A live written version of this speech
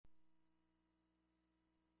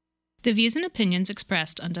The views and opinions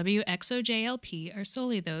expressed on WXOJLP are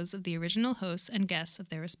solely those of the original hosts and guests of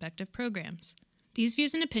their respective programs. These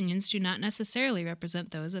views and opinions do not necessarily represent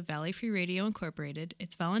those of Valley Free Radio Incorporated,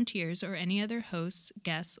 its volunteers, or any other hosts,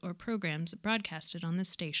 guests, or programs broadcasted on this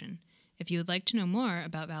station. If you would like to know more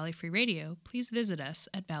about Valley Free Radio, please visit us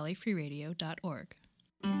at valleyfreeradio.org.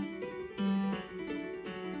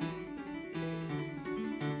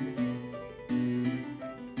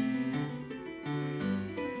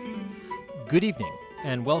 Good evening,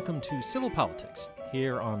 and welcome to Civil Politics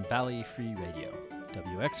here on Valley Free Radio,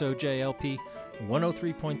 WXOJLP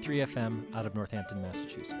 103.3 FM out of Northampton,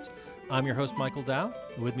 Massachusetts. I'm your host, Michael Dow.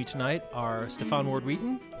 With me tonight are Stefan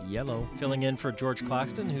Ward-Wheaton, yellow, filling in for George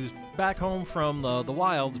Claxton, who's back home from the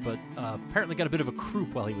wilds, but apparently got a bit of a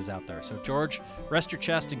croup while he was out there. So, George, rest your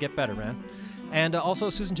chest and get better, man. And also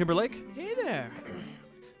Susan Timberlake. Hey there.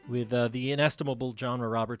 With the inestimable John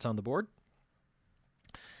Roberts on the board.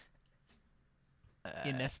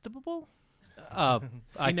 Inestimable? I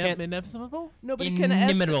can't. Inestimable? Nobody can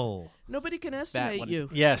estimate you.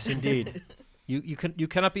 Yes, indeed. You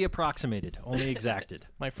cannot be approximated, only exacted.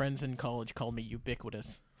 My friends in college called me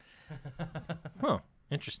ubiquitous. Huh.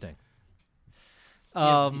 Interesting.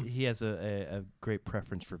 He has a great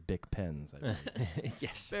preference for Bic pens. I believe.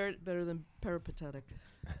 Yes. Better than peripatetic.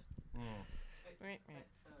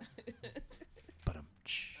 But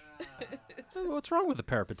What's wrong with the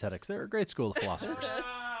Peripatetics? They're a great school of philosophers.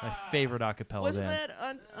 my favorite acapella Wasn't band.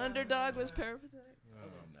 that Underdog was peripatetic?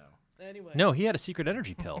 Oh Anyway. No, he had a secret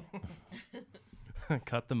energy pill. no!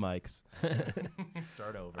 Cut the mics.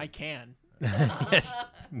 Start over. I can. Yes,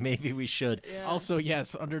 maybe we should. Yeah. Also,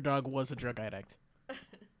 yes, Underdog was a drug addict.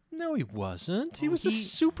 No, he wasn't. He Oh, was a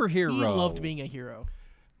superhero. He loved being a hero.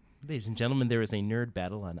 Ladies and gentlemen, there is a nerd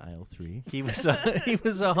battle on aisle 3. He was a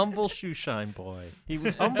humble shoeshine boy. He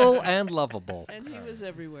was humble and lovable. And he was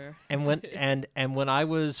everywhere. And when I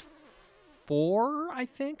was 4, I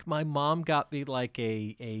think, my mom got me like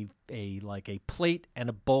a plate and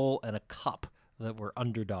a bowl and a cup that were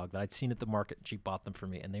Underdog that I'd seen at the market, and she bought them for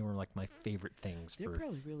me, and they were like my favorite things They're for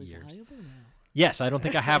probably really years. valuable now. Yes, I don't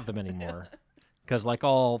think I have them anymore because, like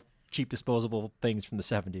all cheap disposable things from the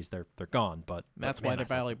 70s, they're gone. But That's man, why I they're have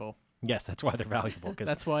them. valuable. Yes, that's why they're valuable.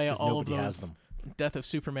 That's why all of nobody has those them Death of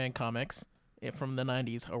Superman comics from the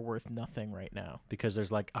 90s are worth nothing right now. because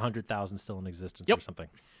there's like 100,000 still in existence Yep. or something.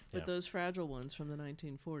 But Yeah. those fragile ones from the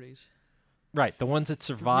 1940s. Right, the ones that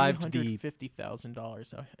survived the.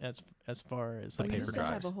 $350,000 as far as The I We can paper used to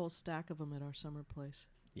remember. have drives. a whole stack of them at our summer place.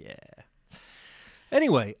 Yeah.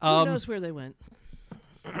 Anyway, Who knows where they went?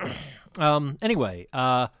 Anyway,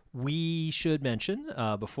 we should mention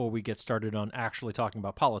before we get started on actually talking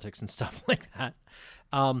about politics and stuff like that.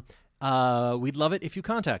 We'd love it if you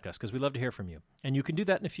contact us because we'd love to hear from you, and you can do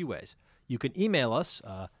that in a few ways. You can email us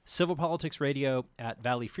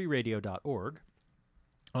civilpoliticsradio@valleyfreeradio.org.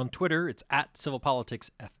 On Twitter, it's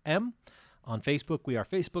 @civilpoliticsfm. On Facebook, we are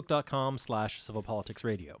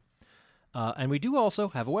facebook.com/civilpoliticsradio. And we do also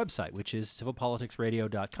have a website, which is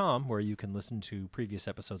civilpoliticsradio.com, where you can listen to previous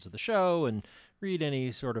episodes of the show and read any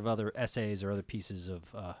sort of other essays or other pieces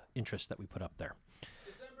of interest that we put up there.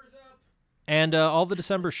 December's up! And all the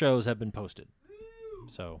December shows have been posted.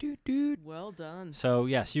 So, Well done. so,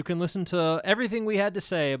 yes, you can listen to everything we had to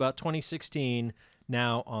say about 2016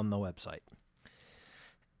 now on the website.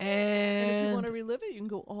 And if you want to relive it, you can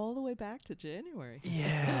go all the way back to January.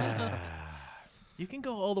 Yeah. You can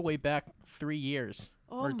go all the way back 3 years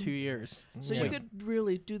or 2 years. So Yeah. you could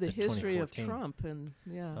really do the To history of 2014. Trump and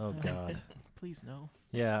Oh, God. Please no.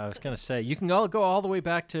 Yeah, I was going to say, you can all go all the way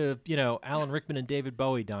back to, Alan Rickman and David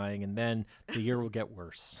Bowie dying, and then the year will get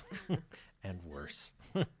worse and worse.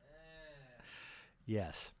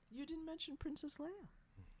 Yes. You didn't mention Princess Leia.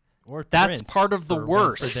 Or That's Prince, part of the for one for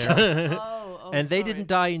worst. their- Oh, And they sorry. didn't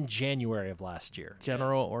die in January of last year.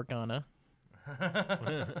 General Organa.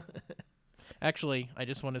 Actually, I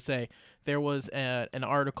just want to say there was an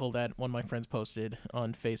article that one of my friends posted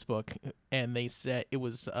on Facebook, and they said it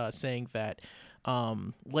was saying that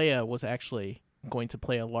Leia was actually going to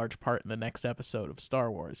play a large part in the next episode of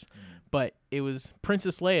Star Wars, but it was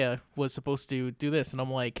Princess Leia was supposed to do this, and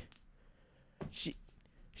I'm like,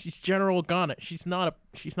 she's General Organa. She's not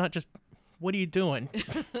just. What are you doing?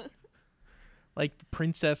 Like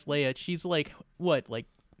Princess Leia, she's like what, like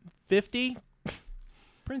 50?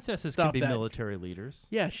 Princesses Stop can be that. military leaders.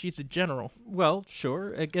 Yeah, she's a general. Well,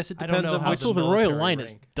 sure. I guess it I don't depends know on how which. So the royal military line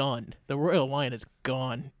is rank. done. The royal line is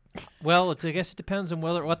gone. Well, I guess it depends on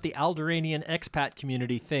what the Alderaanian expat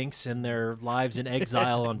community thinks in their lives in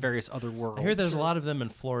exile on various other worlds. I hear there's a lot of them in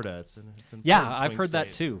Florida. It's an Yeah, important I've swing heard that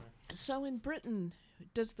state. too. So in Britain,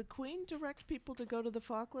 Does the Queen direct people to go to the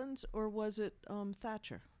Falklands, or was it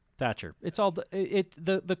Thatcher? Thatcher. It's all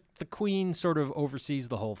the Queen sort of oversees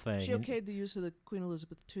the whole thing. She and okayed the use of the Queen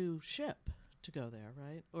Elizabeth II ship to go there,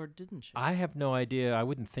 right? Or didn't she? I have no idea. I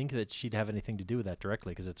wouldn't think that she'd have anything to do with that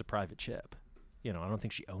directly because it's a private ship. I don't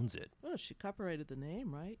think she owns it. Oh, she copyrighted the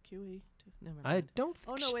name, right? QE. Never mind. I don't think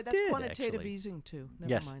Oh no, she wait, that's did, quantitative actually. easing too. Never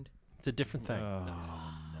Yes. mind. It's a different thing. Oh,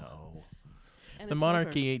 no. And The it's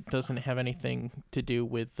monarchy doesn't have anything to do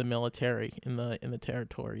with the military in the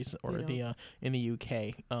territories or They don't. in the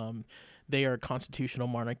UK. They are a constitutional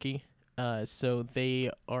monarchy, so they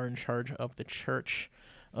are in charge of the Church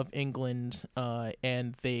of England,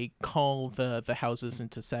 and they call the houses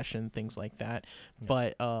into session, things like that. Yeah.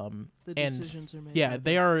 But the and decisions are made. yeah,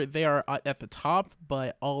 by they are at the top,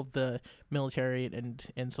 but all of the military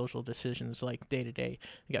and social decisions, like day to day,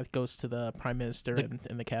 goes to the prime minister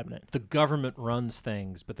and the cabinet. The government runs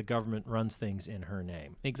things, but the government runs things in her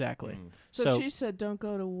name. Exactly. Mm. So she said, "Don't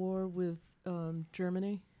go to war with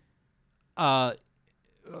Germany." Well,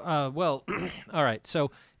 all right.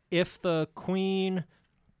 So if the Queen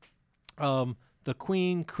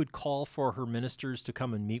could call for her ministers to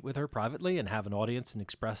come and meet with her privately and have an audience and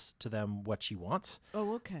express to them what she wants,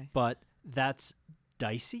 Oh, okay. but that's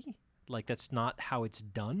dicey. Like, that's not how it's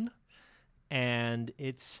done. And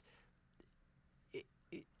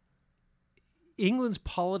England's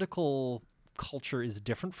political culture is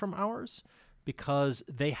different from ours because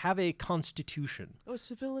they have a constitution. Oh,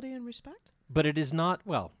 civility and respect. But it is not,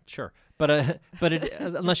 well, sure. But it,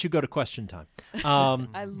 unless you go to Question Time.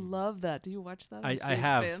 I love that. Do you watch that? on I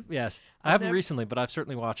have, C-SPAN? yes. I I've haven't never- recently, but I've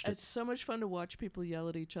certainly watched it. It's so much fun to watch people yell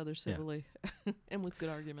at each other civilly and with good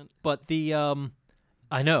argument. But the,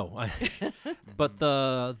 I know. But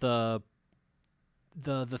the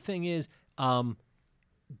thing is,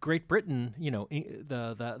 Great Britain,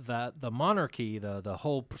 the monarchy, the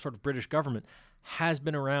whole sort of British government has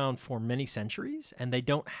been around for many centuries, and they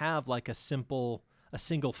don't have like a single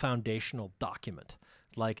foundational document.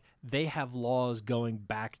 Like, they have laws going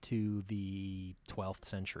back to the 12th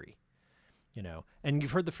century, and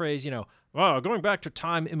you've heard the phrase, going back to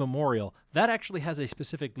time immemorial. That actually has a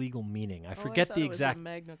specific legal meaning. I forget thought the it was exact. like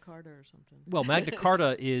Magna Carta or something. Well, Magna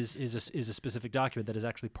Carta is a specific document that is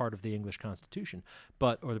actually part of the English Constitution,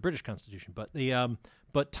 or the British Constitution. But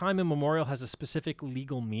but time immemorial has a specific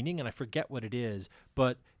legal meaning, and I forget what it is.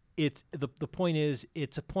 But it's the point is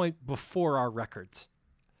it's a point before our records,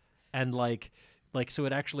 and like so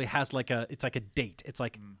it actually has it's like a date. It's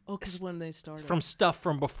like Oh, because when they started. from stuff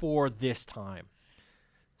from before this time.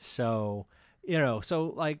 So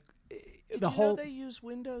like. Did The you whole know they use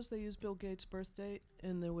Windows? They use Bill Gates' birth date,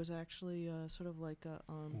 and there was actually sort of like a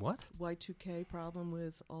what? Y2K problem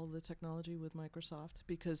with all the technology with Microsoft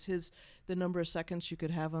because the number of seconds you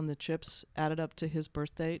could have on the chips added up to his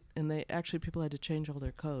birth date, and people had to change all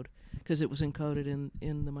their code because it was encoded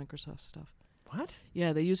in the Microsoft stuff. What?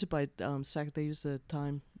 Yeah, they use it by second. They use a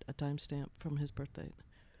timestamp from his birth date.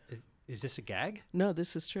 Is this a gag? No,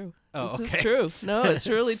 this is true. Oh, this okay. is true. No, it's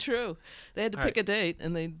really true. They had to All pick a date,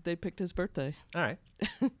 and they picked his birthday. All right.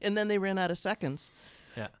 And then they ran out of seconds.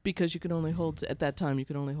 Yeah. Because you could only hold at that time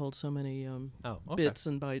so many Oh, okay. bits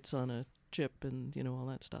and bytes on a chip and all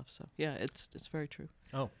that stuff. So yeah, it's very true.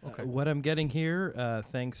 Oh, okay. What I'm getting here,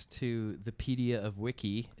 thanks to the Pedia of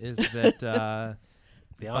Wiki, is that The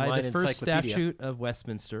by online the first encyclopedia. statute of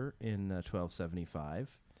Westminster in 1275,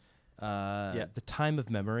 the time of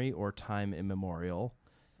memory or time immemorial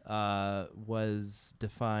was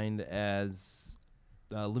defined as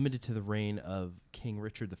limited to the reign of King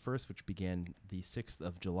Richard I, which began the 6th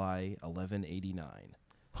of July, 1189.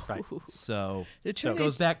 Right. So The it Chinese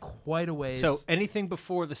goes back quite a ways. So anything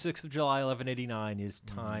before the 6th of July, 1189 is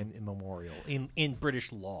time immemorial in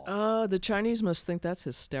British law. Oh, the Chinese must think that's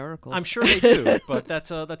hysterical. I'm sure they do, but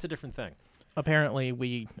that's a different thing. Apparently,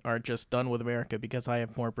 we are just done with America because I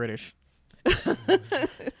have more British.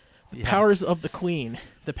 Yeah. Powers of the Queen.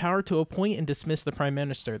 The power to appoint and dismiss the Prime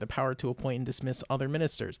Minister. The power to appoint and dismiss other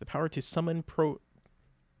ministers. The power to summon,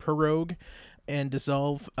 prorogue, and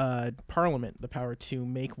dissolve Parliament. The power to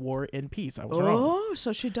make war and peace. I was wrong. Oh,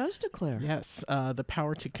 so she does declare. Yes. The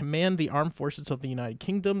power to command the armed forces of the United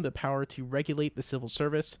Kingdom. The power to regulate the civil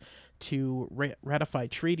service. To ratify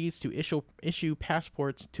treaties, to issue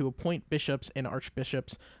passports, to appoint bishops and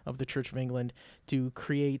archbishops of the Church of England, to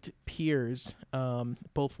create peers,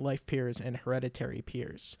 both life peers and hereditary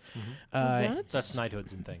peers. That's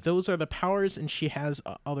knighthoods and things. Those are the powers, and she has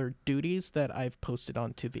other duties that I've posted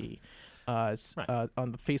onto the on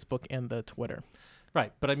the Facebook and the Twitter.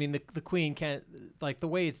 Right, but I mean, the Queen can't, like, the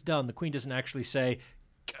way it's done, the Queen doesn't actually say,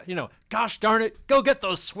 gosh darn it, go get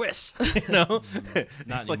those Swiss. Not It's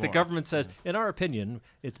like the anymore. government says, in our opinion,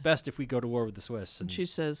 it's best if we go to war with the Swiss. And she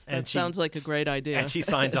says, and that she- sounds like a great idea. And she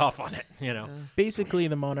signs off on it, Basically,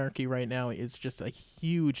 the monarchy right now is just a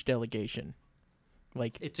huge delegation.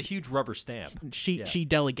 Like It's a huge rubber stamp. she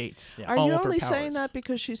delegates. Yeah. Are all you of her only saying powers. that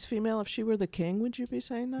because she's female? If she were the king, would you be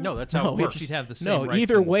saying that? No, that's how No, it if works. She'd have the same No, rights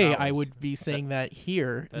either and way, I powers. would be saying that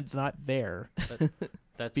here, that's- not there,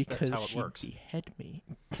 That's because how it she'd works. behead me.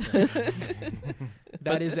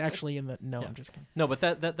 That is actually in the. No, Yeah. I'm just kidding. No, but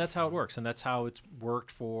that's how it works, and that's how it's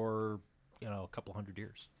worked for a couple hundred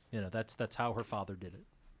years. That's how her father did it.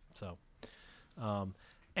 So,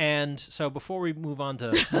 and so before we move on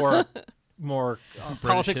to more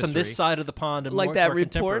politics on this history. side of the pond and Like more that more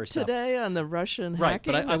contemporary report stuff. today on the Russian Right,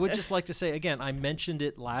 hacking? but I would just like to say again, I mentioned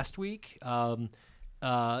it last week.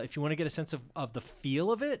 If you want to get a sense of the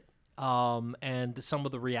feel of it, and some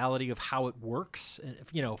of the reality of how it works,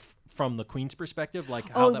 from the Queen's perspective, like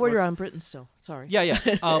how Oh, that well, you're works. on Britain still. Sorry. Yeah.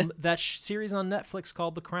 That series on Netflix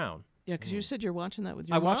called The Crown. Yeah, because you said you're watching that with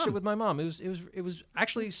your I watched it mom. with my mom. It was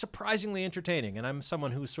actually surprisingly entertaining, and I'm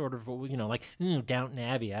someone who's sort of like Downton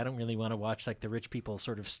Abbey. I don't really want to watch like the rich people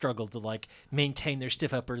sort of struggle to like maintain their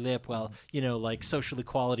stiff upper lip while like social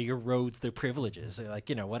equality erodes their privileges, like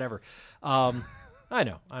whatever. I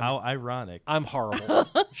know. How ironic. I'm horrible.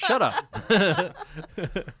 Shut up.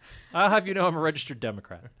 I'll have you know I'm a registered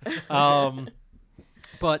Democrat.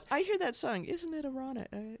 But I hear that song. Isn't it ironic?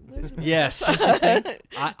 What is it? yes,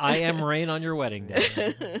 I am rain on your wedding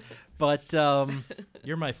day. But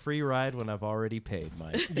You're my free ride when I've already paid,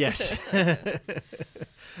 Mike. yes, All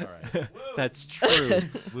right. that's true.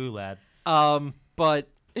 Woo, lad. But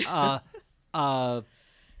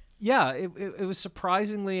yeah, it was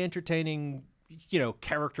surprisingly entertaining,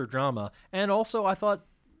 character drama, and also I thought,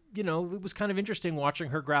 it was kind of interesting watching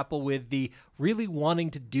her grapple with the really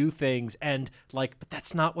wanting to do things and like, but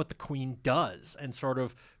that's not what the Queen does, and sort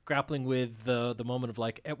of grappling with the moment of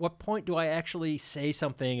like, at what point do I actually say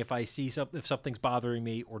something if I see if something's bothering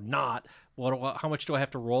me or not? How much do I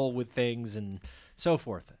have to roll with things and so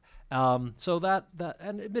forth? So that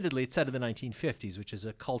and admittedly it's set in the 1950s, which is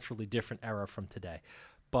a culturally different era from today,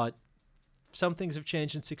 but some things have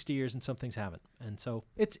changed in 60 years and some things haven't. And so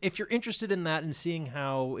it's, if you're interested in that and seeing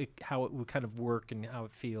how it would kind of work and how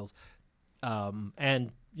it feels,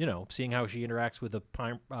 and seeing how she interacts with a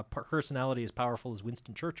personality as powerful as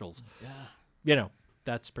Winston Churchill's,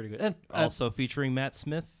 that's pretty good. And Also featuring Matt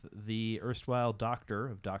Smith, the erstwhile Doctor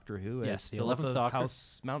of Doctor Who, Yes, as the Philip 11th of Doctor.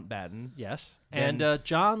 House Mountbatten. yes, Then- and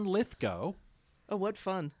John Lithgow Oh, what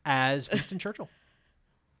fun! as Winston Churchill.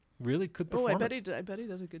 Really good Oh, I performance. bet he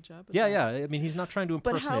does a good job. At Yeah, that. yeah. I mean, he's not trying to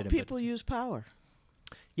But impersonate how him. people use power?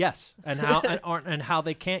 Yes, and how and how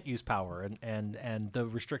they can't use power and the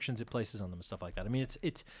restrictions it places on them and stuff like that. I mean,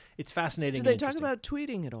 it's fascinating. Do they and talk interesting. about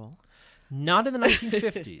tweeting at all? Not in the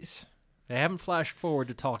 1950s. They haven't flashed forward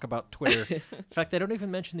to talk about Twitter. In fact, they don't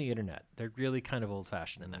even mention the internet. They're really kind of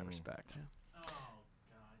old-fashioned in that respect.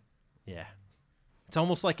 Yeah. It's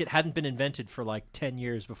almost like it hadn't been invented for like 10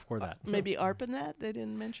 years before that. Maybe ARPANET? They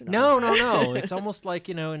didn't mention. No, ARPANET. no. It's almost like,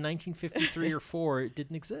 in 1953 or 4, it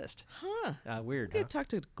didn't exist. Huh? Weird, We huh? could talk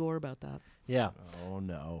to Gore about that. Yeah. Oh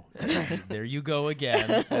no! There you go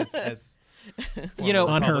again. As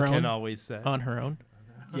On her Republican own. always say. On her own.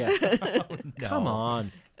 Yeah. Come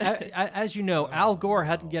on. As you know, Al Gore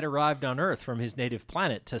hadn't yet arrived on Earth from his native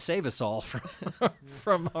planet to save us all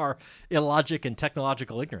from our illogic and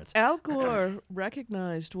technological ignorance. Al Gore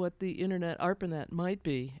recognized what the internet ARPANET might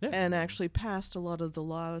be, Yeah. and actually passed a lot of the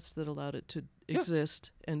laws that allowed it to exist.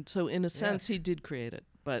 And so, in a sense, he did create it.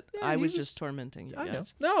 But Yeah, I he was was- just tormenting you I know.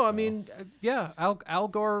 guys. No, I mean, yeah, Al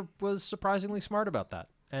Gore was surprisingly smart about that.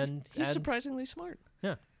 And He's and- surprisingly smart.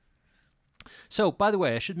 Yeah. So, by the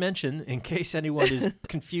way, I should mention, in case anyone is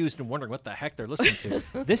confused and wondering what the heck they're listening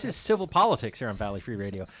to, this is Civil Politics here on Valley Free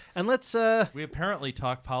Radio. And let's, We apparently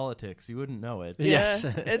talk politics. You wouldn't know it. Yes.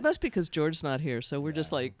 Yeah, it must be because George's not here, so we're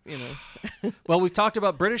just like, well, we've talked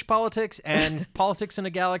about British politics and politics in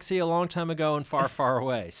a galaxy a long time ago and far, far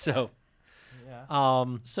away. So,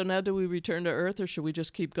 So now, do we return to Earth, or should we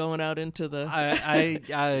just keep going out into the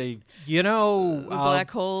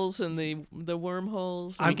black holes and the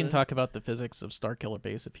wormholes? We and can the- talk about the physics of Starkiller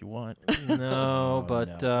Base if you want. No, Oh,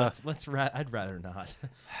 but no. I'd rather not,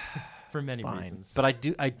 for many Fine. reasons. but I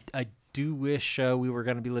do wish we were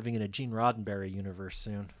going to be living in a Gene Roddenberry universe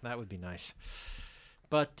soon. That would be nice.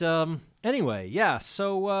 But anyway, yeah.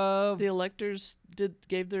 So the electors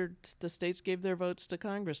the states gave their votes to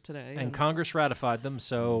Congress today, and Congress ratified them.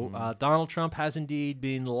 So Donald Trump has indeed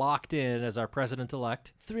been locked in as our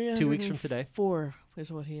president-elect. 2 weeks from today. 4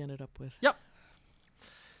 is what he ended up with. Yep.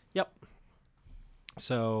 Yep.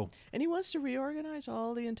 So, And he wants to reorganize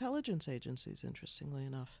all the intelligence agencies, interestingly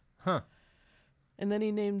enough. huh. And then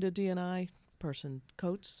he named a DNI person,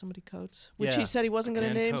 Coates, which Yeah. he said he wasn't going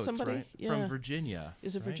to Dan name Coates, somebody. right? Yeah. From Virginia.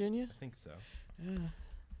 Is it right? Virginia? I think so. Yeah.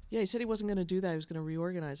 Yeah, he said he wasn't going to do that. He was going to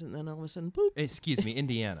reorganize it, and then all of a sudden, boop. Excuse me,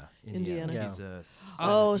 Indiana. Indiana. Yeah. He's a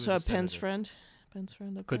Oh, he was so a a Pence senator. friend? Pence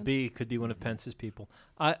friend of Could Pence? be one of Pence's people.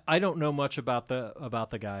 I don't know much about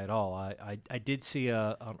the guy at all. I did see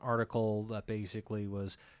an article that basically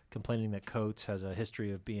was complaining that Coates has a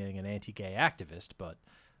history of being an anti-gay activist, but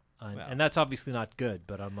and that's obviously not good.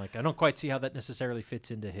 But I'm like, I don't quite see how that necessarily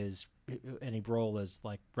fits into his any role as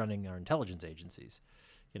like running our intelligence agencies.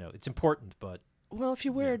 You know, it's important, but Well, if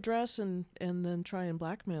you wear a dress and then try and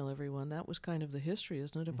blackmail everyone, that was kind of the history,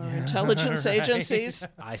 isn't it, of our intelligence Right. agencies?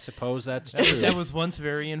 I suppose that's true. That was once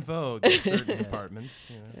very in vogue in certain departments.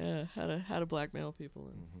 You know. Yeah, how to blackmail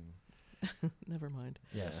people. And never mind.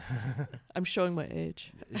 Yes. I'm showing my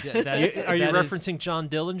age. Are you referencing John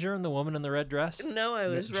Dillinger and the woman in the red dress? No, I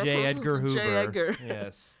was J. Edgar Hoover? J. Edgar.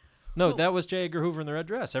 Yes. No, that was J. Edgar Hoover in the red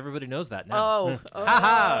dress. Everybody knows that now. Oh,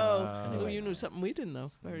 Ha-ha. oh, Anyway. you knew something we didn't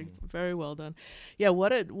know. Very well done. Yeah,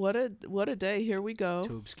 what a day. Here we go.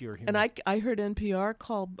 Too obscure humor. And I heard NPR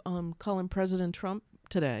calling President Trump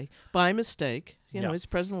today by mistake. You know, Yeah. it's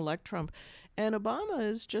President-elect Trump, and Obama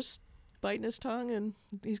is just biting his tongue, and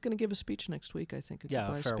he's going to give a speech next week. I think a yeah, a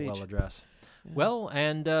goodbye farewell speech. address. Yeah. Well,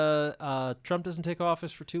 and Trump doesn't take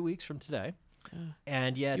office for 2 weeks from today,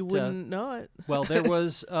 and yet You wouldn't know it. well, there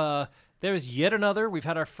was yet another. We've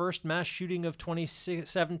had our first mass shooting of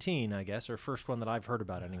 2017, I guess, or first one that I've heard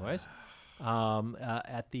about, anyways.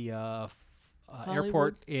 At the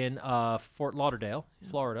airport in Fort Lauderdale,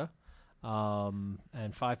 Florida, and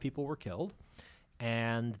 5 people were killed.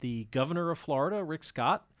 And the governor of Florida, Rick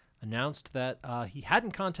Scott, announced that he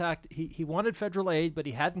hadn't he wanted federal aid, but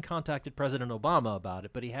he hadn't contacted President Obama about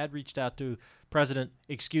it. But he had reached out to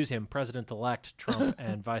President-elect Trump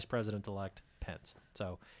and Vice President-elect Pence.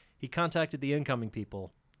 So he contacted the incoming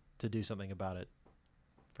people to do something about it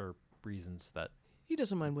for reasons that He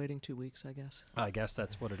doesn't mind waiting 2 weeks, I guess. I guess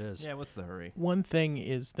that's what it is. Yeah, what's the hurry? One thing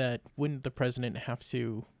is that wouldn't the president have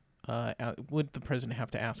to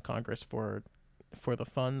ask Congress for the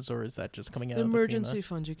funds, or is that just coming out The of emergency the FEMA?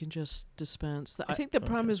 funds you can just dispense. I think the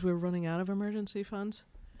problem is we're running out of emergency funds.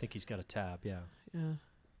 I think he's got a tab, yeah. Yeah.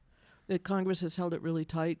 The Congress has held it really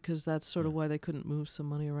tight because that's sort of why they couldn't move some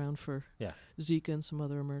money around for Yeah. Zika and some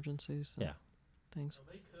other emergencies. And Yeah. Things.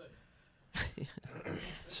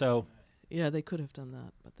 So, Yeah, they could have done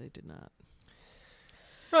that, but they did not.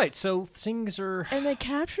 right, so things are, And they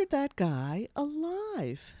captured that guy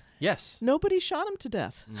alive. yes. Nobody shot him to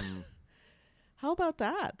death. Mm. How about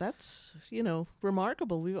that? That's,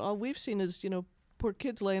 remarkable. All we've seen is, poor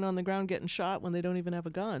kids laying on the ground getting shot when they don't even have a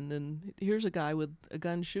gun. And here's a guy with a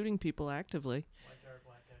gun shooting people actively.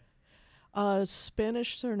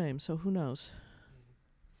 Spanish surname, so who knows?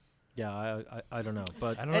 Yeah, I don't know,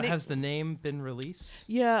 but I don't know. Has the name been released?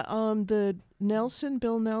 Yeah, Bill Nelson,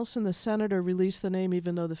 the senator, released the name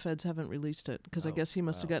even though the feds haven't released it because I Oh, guess he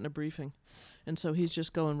must have wow. gotten a briefing. And so he's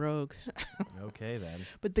just going rogue. Okay, then.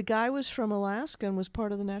 But the guy was from Alaska and was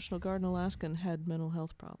part of the National Guard in Alaska and had mental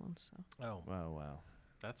health problems. So. oh, Wow.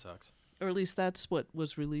 that sucks. Or at least that's what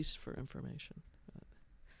was released for information.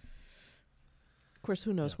 Of course,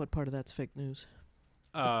 who knows Yeah. what part of that's fake news,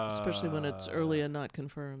 especially when it's early and not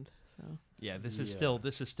confirmed. So Yeah, this is Yeah.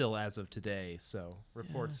 still as of today, so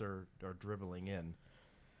reports are dribbling in.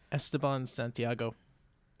 Esteban Santiago.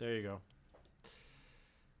 There you go.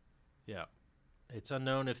 Yeah. It's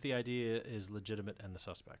unknown if the idea is legitimate and the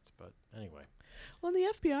suspects, but anyway. well, the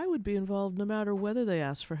FBI would be involved no matter whether they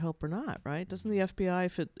ask for help or not, right? Doesn't the FBI,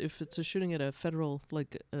 if it's a shooting at a federal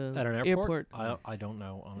At an airport? I don't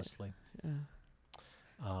know, honestly.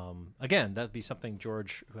 Again, that'd be something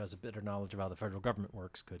George, who has a better knowledge of how the federal government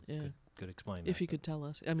works, could explain. if that, he but could tell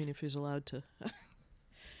us, I mean, if he's allowed to.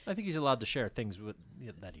 I think he's allowed to share things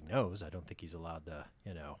that he knows. I don't think he's allowed to,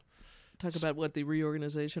 Talk about what the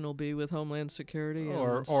reorganization will be with Homeland Security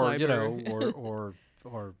or and cyber.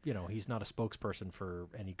 or he's not a spokesperson for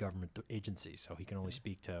any government agency, so he can only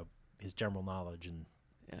speak to his general knowledge and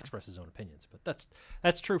express his own opinions. But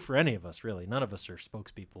that's true for any of us, really. None of us are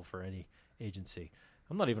spokespeople for any agency.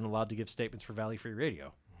 I'm not even allowed to give statements for Valley Free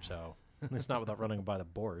Radio, so it's not without running by the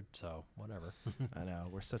board. So whatever. I know,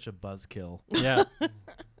 we're such a buzzkill. Yeah.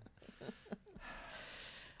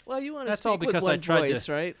 Well, you want to That's speak all because with one I tried voice,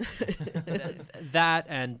 right? That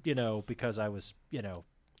and because I was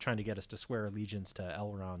trying to get us to swear allegiance to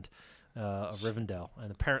Elrond of Rivendell,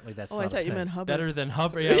 and apparently that's Oh, not I a thought you thing. meant Hubbard. Better than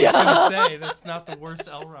Hubbard. Yeah, I was going to say, that's not the worst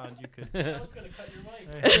Elrond you could. I was going to cut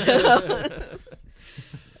your mic.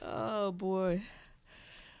 Oh boy.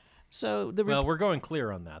 So the Well, we're going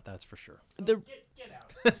clear on that, that's for sure. the Get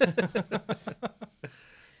out.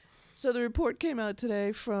 So the report came out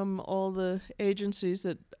today from all the agencies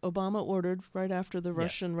that Obama ordered right after the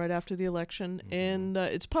Russian, right after the election, and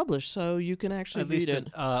it's published, so you can actually At read least it.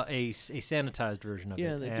 a sanitized version of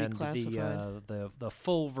Yeah, it. they and declassified. the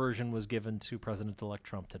full version was given to President-elect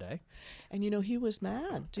Trump today. And he was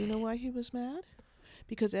mad. Do you know why he was mad?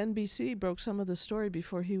 Because NBC broke some of the story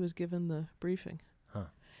before he was given the briefing. Huh.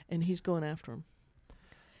 And he's going after him.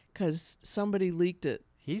 Because somebody leaked it.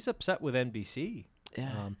 He's upset with NBC.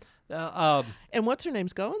 Yeah. Um, And what's her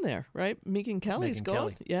name's going there, right? Megyn Kelly's Megyn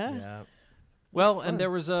going. Kelly. Yeah. Well, Fun. and there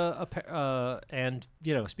was and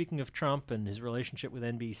speaking of Trump and his relationship with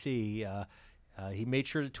NBC, he made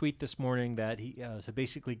sure to tweet this morning that to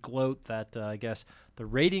basically gloat that I guess the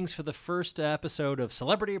ratings for the first episode of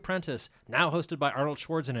Celebrity Apprentice, now hosted by Arnold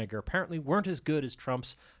Schwarzenegger, apparently weren't as good as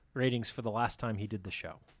Trump's ratings for the last time he did the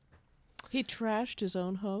show. He trashed his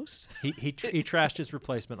own host. He trashed his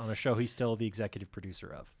replacement on a show he's still the executive producer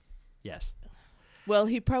of. Yes. Well,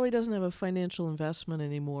 he probably doesn't have a financial investment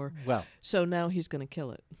anymore, Well, so now he's going to kill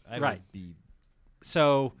it. I Right. would be.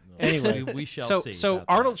 so anyway, we shall see. So about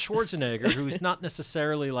Arnold that. Schwarzenegger, who's not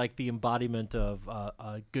necessarily like the embodiment of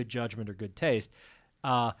good judgment or good taste,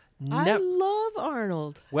 I love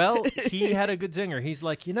Arnold. well, he had a good zinger. He's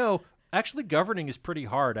like, actually governing is pretty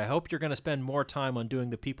hard. I hope you're going to spend more time on doing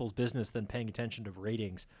the people's business than paying attention to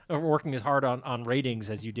ratings, or working as hard on ratings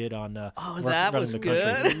as you did on that running was the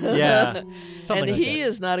country. good. Yeah, something And like he that.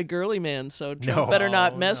 is not a girly man, so Trump No. better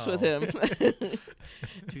not mess No. with him.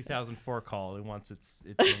 2004 call. It wants its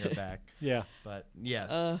singer back. Yeah. But yes.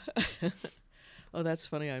 Oh, that's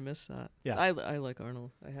funny. I missed that. Yeah. I like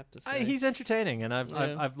Arnold, I have to say. He's entertaining, and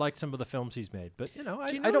Yeah. I've liked some of the films he's made, but Do you I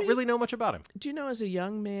know don't he- really know much about him. Do you know, as a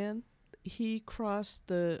young man, he crossed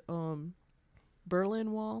the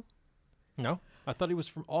Berlin Wall? No, I thought he was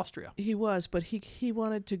from Austria. He was, but he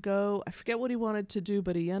wanted to go. I forget what he wanted to do,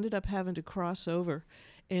 but he ended up having to cross over,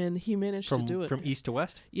 and he managed to do it. From east to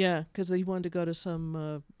west. Yeah, because he wanted to go to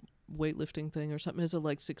some weightlifting thing or something as a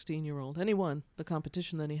 16-year-old, and he won the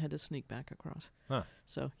competition. Then he had to sneak back across. Huh.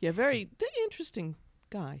 So yeah, very interesting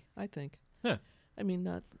guy, I think. Yeah. I mean,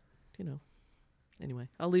 not, Anyway,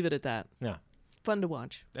 I'll leave it at that. Yeah. Fun to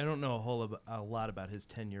watch. I don't know a lot about his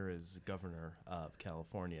tenure as governor of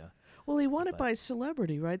California. Well, he won it But- by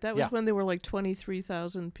celebrity, right? That was Yeah. when there were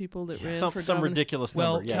 23,000 people that ran Some for some governor. ridiculous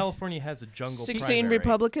Well, number. Yes. California has a jungle 16 primary.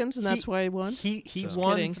 Republicans, and He- that's why he won. He So-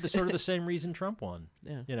 won Kidding. for the sort of the same reason Trump won.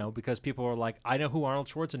 Yeah. Because people were like, I know who Arnold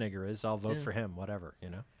Schwarzenegger is. I'll vote Yeah. for him. Whatever.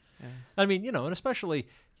 Yeah. I mean, and especially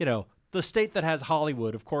the state that has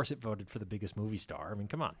Hollywood. Of course, it voted for the biggest movie star. I mean,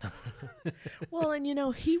 come on. Well, and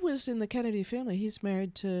he was in the Kennedy family. He's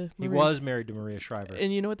married to He Maria. was married to Maria Shriver.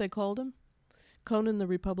 And you know what they called him? Conan the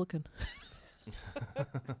Republican.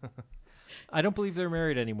 I don't believe they're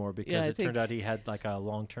married anymore because Yeah, I it turned think- out he had like a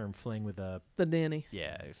long-term fling with a The nanny.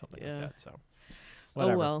 or something Yeah. like that. So,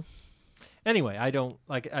 whatever. Oh well, Anyway, I don't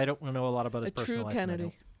know a lot about his a personal true life. and I Kennedy.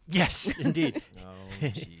 don't- Yes, indeed. Oh,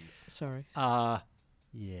 jeez. Sorry.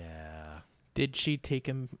 Yeah. Did she take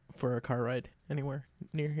him for a car ride anywhere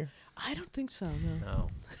near here? I don't think so. No. No.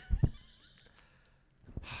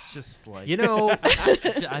 Just like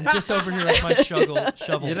I'm just over here with my shovel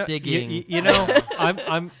you know, digging.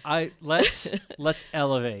 let's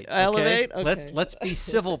elevate. okay? Elevate? Okay. Let's be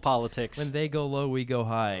civil politics. When they go low, we go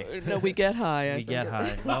high. No, we get high. We get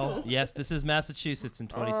high. Well, yes, this is Massachusetts in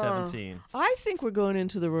 2017. I think we're going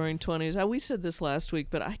into the Roaring 20s. We said this last week,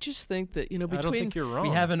 but I just think that I don't between think you're wrong.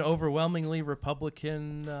 We have an overwhelmingly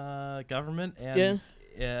Republican government, and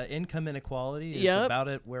income inequality is Yep. about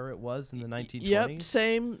it where it was in the 1920s.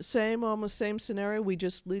 Yep, almost same scenario. We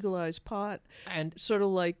just legalized pot, and sort of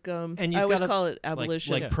like And I you've always gotta- call it like,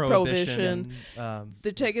 abolition, like prohibition.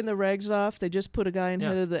 They're taking the regs off. They just put a guy in Yeah.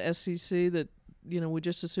 head of the SEC that we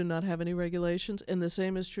just as soon not have any regulations, and the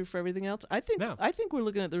same is true for everything else. I think we're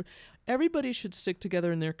looking at everybody should stick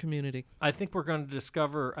together in their community. I think we're going to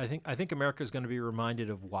discover. I think America is going to be reminded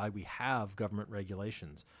of why we have government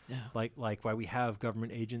regulations, like why we have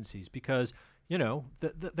government agencies, because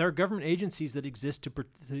there are government agencies that exist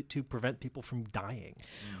to prevent people from dying.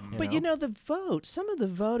 But some of the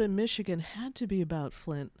vote in Michigan had to be about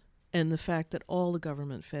Flint and the fact that all the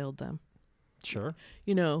government failed them. Sure.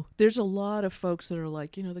 There's a lot of folks that are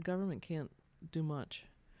like, the government can't do much.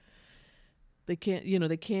 They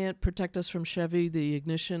can't protect us from Chevy, the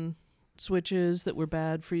ignition switches that were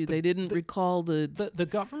bad for you. They didn't recall The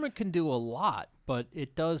government can do a lot, but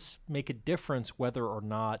it does make a difference whether or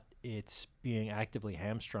not it's being actively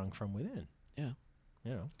hamstrung from within. Yeah.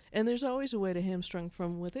 You know. And there's always a way to hamstrung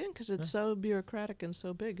from within because it's so bureaucratic and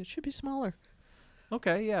so big. It should be smaller.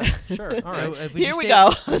 Okay, yeah, sure. All right. Here we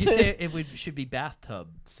go. Would you say should be bathtub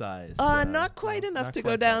size? Not quite enough not to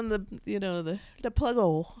quite go down the plug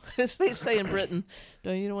hole, as they say in Britain.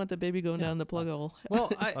 You don't want the baby going down the plug hole. Well,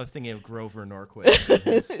 I was thinking of Grover Norquist.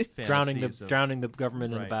 and his drowning the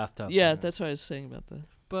government in Right. a bathtub. Yeah, that's what I was saying about that.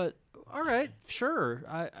 But all right, sure.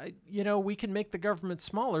 I we can make the government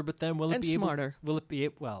smaller, but then will it And be smarter. Will it be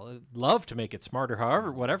well? I'd love to make it smarter,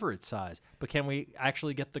 however, whatever its size. But can we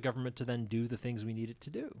actually get the government to then do the things we need it to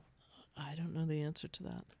do? I don't know the answer to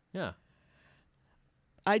that. Yeah.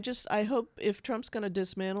 I hope if Trump's going to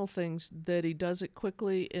dismantle things that he does it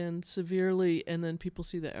quickly and severely, and then people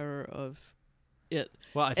see the error of it,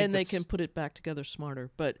 Well, I think and they can put it back together smarter.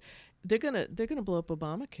 But they're gonna blow up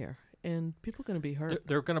Obamacare, and people are going to be hurt.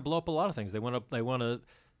 they're going to blow up a lot of things. The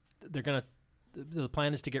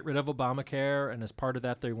plan is to get rid of Obamacare, and as part of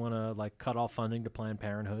that, they want to cut all funding to Planned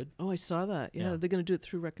Parenthood. Oh, I saw that. Yeah, Yeah. they're going to do it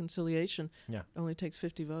through reconciliation. Yeah. It only takes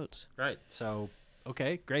 50 votes. Right. So,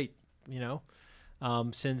 okay, great.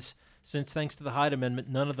 Since thanks to the Hyde Amendment,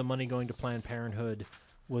 none of the money going to Planned Parenthood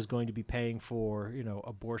was going to be paying for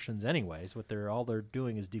abortions anyways. All they're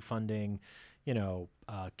doing is defunding,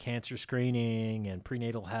 cancer screening and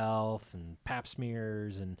prenatal health and Pap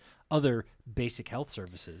smears and other basic health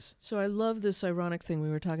services. So I love this ironic thing we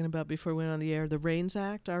were talking about before we went on the air, the REINS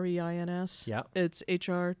Act, REINS. Yeah. It's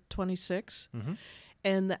H.R. 26. Mm-hmm.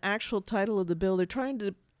 And the actual title of the bill, they were trying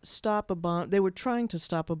to stop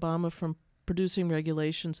Obama from producing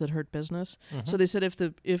regulations that hurt business. Mm-hmm. So they said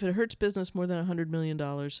if it hurts business more than $100 million,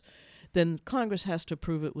 then Congress has to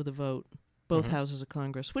approve it with a vote, both Mhm. houses of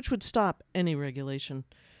Congress, which would stop any regulation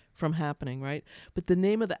from happening, right? But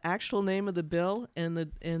the actual name of the bill, and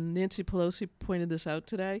Nancy Pelosi pointed this out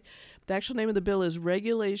today, the actual name of the bill is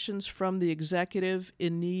Regulations from the Executive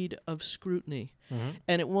in Need of Scrutiny. Mm-hmm.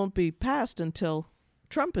 And it won't be passed until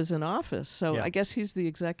Trump is in office. So Yeah. I guess he's the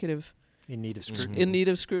executive In need of Mhm. scrutiny. in need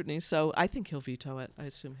of scrutiny. So I think he'll veto it. I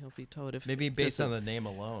assume he'll veto it if Maybe it based doesn't- on the name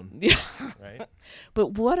alone. Yeah. Right.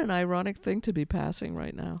 But what an ironic thing to be passing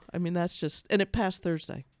right now. I mean, that's just, and it passed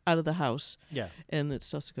Thursday out of the House, Yeah. and it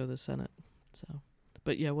still has to go to the Senate. So,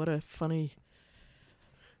 but yeah, what a funny.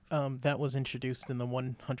 That was introduced in the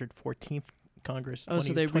 114th Congress, Oh,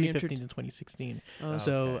 so they 2015 to 2016. Oh,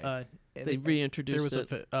 So Okay. they they reintroduced there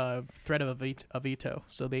was it. a threat of a veto,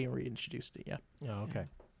 so they reintroduced it. Yeah. Oh, okay.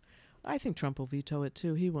 I think Trump will veto it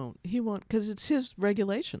too. He won't, because it's his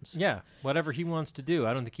regulations. Yeah. Whatever he wants to do,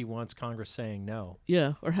 I don't think he wants Congress saying no.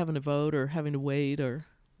 Yeah, or having to vote, or having to wait, or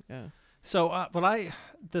yeah. So,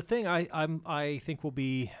 the thing I think will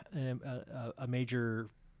be a major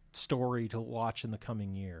story to watch in the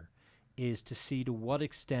coming year is to see to what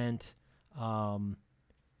extent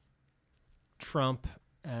Trump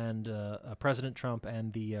and President Trump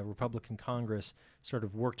and the Republican Congress sort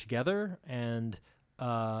of work together, and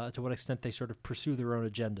to what extent they sort of pursue their own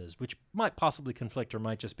agendas, which might possibly conflict or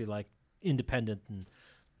might just be independent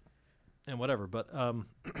and whatever. But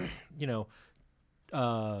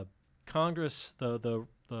Congress, the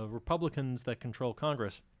Republicans that control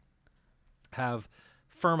Congress, have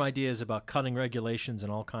firm ideas about cutting regulations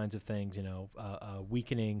and all kinds of things,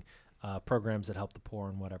 weakening programs that help the poor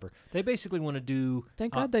and whatever. They basically want to do.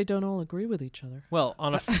 Thank God they don't all agree with each other. Well,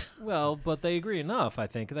 but they agree enough. I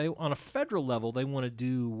think on a federal level they want to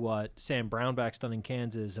do what Sam Brownback's done in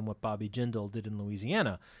Kansas and what Bobby Jindal did in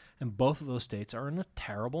Louisiana, and both of those states are in a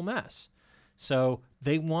terrible mess. So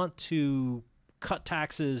they want to cut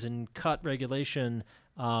taxes and cut regulation,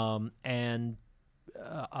 and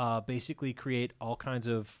basically create all kinds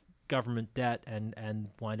of government debt and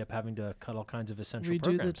wind up having to cut all kinds of essential Redo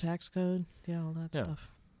programs. the tax code, all that Yeah. stuff.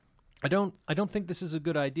 I don't think this is a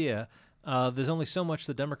good idea. There's only so much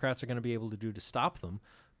the Democrats are going to be able to do to stop them,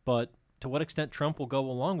 but to what extent Trump will go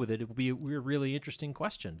along with it will be a really interesting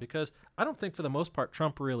question, because I don't think for the most part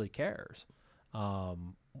Trump really cares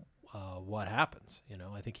what happens.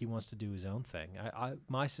 I think he wants to do his own thing.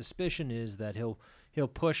 My suspicion is that he'll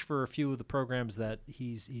push for a few of the programs that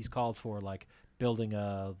he's called for, like building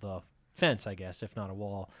the fence, I guess, if not a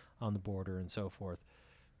wall on the border and so forth.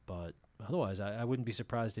 But otherwise, I wouldn't be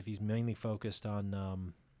surprised if he's mainly focused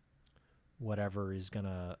on whatever is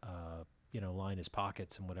gonna line his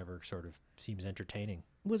pockets and whatever sort of seems entertaining.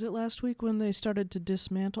 Was it last week when they started to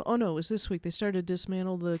dismantle? Oh no, it was this week. They started to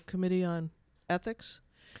dismantle the Committee on Ethics.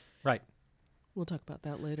 Right. We'll talk about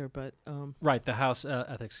that later, but Right, the House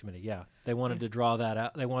Ethics Committee, yeah. They wanted to draw that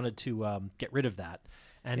out. They wanted to get rid of that.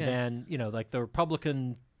 And then, like the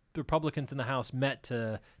Republicans in the House met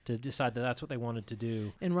to decide that that's what they wanted to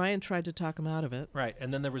do. and Ryan tried to talk him out of it. Right,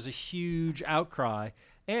 and then there was a huge outcry.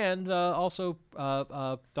 And also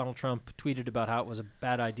Donald Trump tweeted about how it was a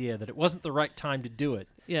bad idea, that it wasn't the right time to do it.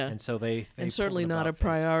 Yeah. And so they And certainly pulled an not a about face.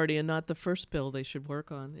 priority and not the first bill they should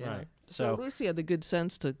work on. Yeah. Right. So So at least he had the good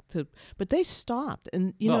sense to but they stopped.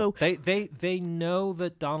 And, you well, know, they know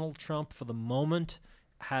that Donald Trump, for the moment,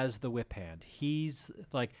 has the whip hand. He's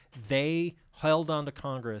like, they held on to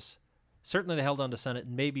Congress. Certainly they held on to Senate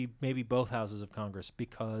and maybe both houses of Congress,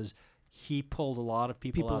 because he pulled a lot of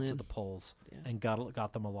people out to in. the polls Yeah. and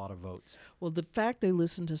got them a lot of votes. well, the fact they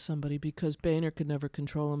listened to somebody because Boehner could never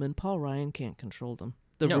control them and Paul Ryan can't control them.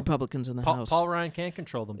 The No, Republicans in the House. Paul Ryan can't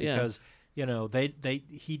control them Yeah. because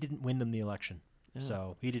he didn't win them the election. Yeah.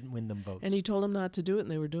 So he didn't win them votes. And he told them not to do it,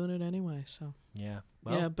 and they were doing it anyway. So yeah.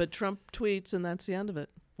 Well, yeah, but Trump tweets, and that's the end of it.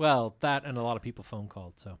 Well, that and a lot of people phone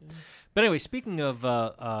called. So, but anyway, speaking of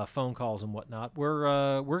phone calls and whatnot,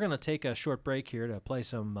 we're going to take a short break here to play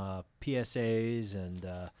some PSAs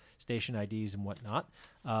and station IDs and whatnot.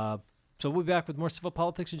 So we'll be back with more civil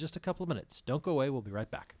politics in just a couple of minutes. Don't go away. We'll be right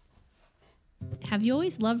back. Have you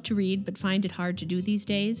always loved to read but find it hard to do these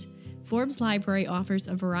days? Forbes Library offers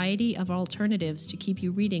a variety of alternatives to keep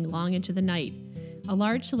you reading long into the night. A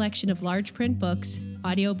large selection of large print books,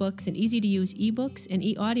 audiobooks, and easy-to-use ebooks and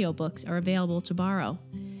e-audiobooks are available to borrow.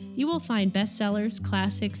 You will find bestsellers,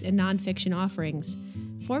 classics, and nonfiction offerings.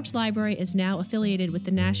 Forbes Library is now affiliated with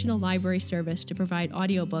the National Library Service to provide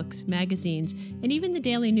audiobooks, magazines, and even the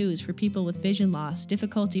daily news for people with vision loss,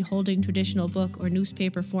 difficulty holding traditional book or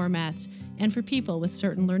newspaper formats, and for people with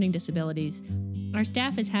certain learning disabilities. Our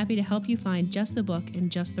staff is happy to help you find just the book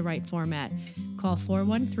in just the right format. Call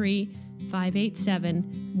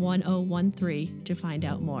 413-587-1013 to find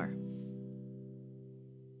out more.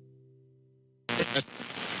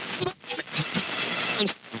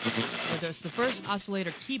 Whether it's the first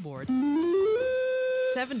oscillator keyboard,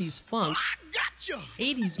 70s funk,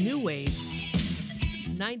 80s new wave,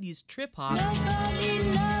 90s trip hop,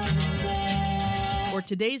 or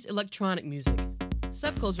today's electronic music,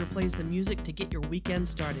 Subculture plays the music to get your weekend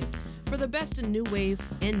started. For the best in new wave,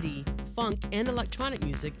 indie, funk, and electronic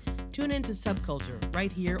music, tune in to Subculture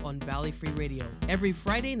right here on Valley Free Radio every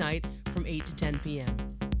Friday night from 8 to 10 p.m.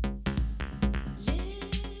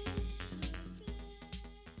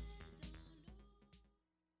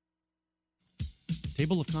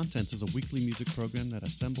 Table of Contents is a weekly music program that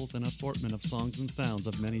assembles an assortment of songs and sounds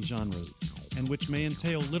of many genres, and which may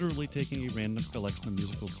entail literally taking a random collection of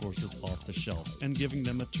musical sources off the shelf and giving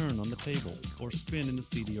them a turn on the table or spin in the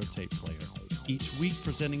CD or tape player. Each week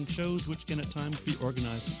presenting shows which can at times be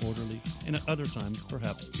organized and orderly, and at other times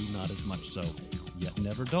perhaps be not as much so, yet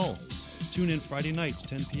never dull. Tune in Friday nights,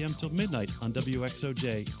 10 p.m. till midnight on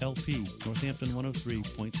WXOJ LP, Northampton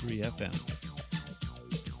 103.3 FM.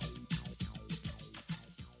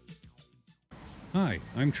 Hi,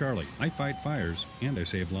 I'm Charlie. I fight fires and I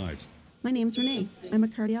save lives. My name's Renee. I'm a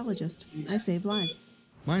cardiologist. I save lives.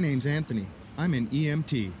 My name's Anthony. I'm an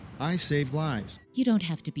EMT. I save lives. You don't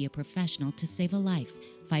have to be a professional to save a life.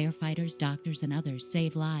 Firefighters, doctors, and others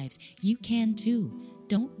save lives. You can too.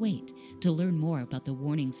 Don't wait. To learn more about the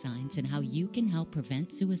warning signs and how you can help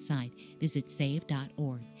prevent suicide, visit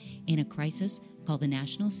save.org. In a crisis, call the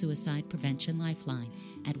National Suicide Prevention Lifeline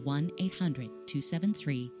at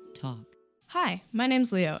 1-800-273-TALK. Hi, my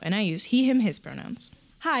name's Leo, and I use he, him, his pronouns.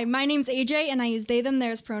 Hi, my name's AJ, and I use they, them,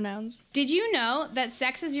 theirs pronouns. Did you know that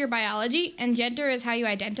sex is your biology and gender is how you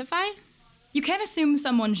identify? You can't assume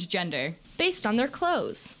someone's gender based on their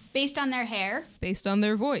clothes, based on their hair, based on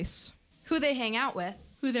their voice, who they hang out with,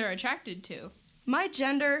 who they're attracted to. My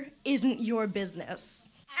gender isn't your business.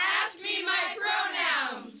 Ask me my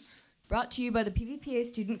pronouns! Brought to you by the PVPA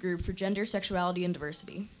Student Group for Gender, Sexuality, and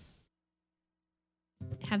Diversity.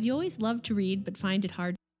 Have you always loved to read but find it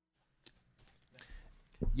hard?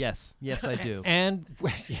 Yes, I do. And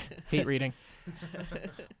hate reading.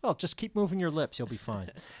 Well, just keep moving your lips. You'll be fine.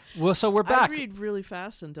 Well, so we're back. I read really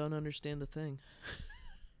fast and don't understand a thing.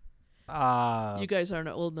 You guys aren't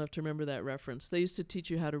old enough to remember that reference. They used to teach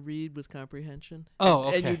you how to read with comprehension. Oh,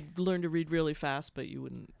 okay. And you'd learn to read really fast, but you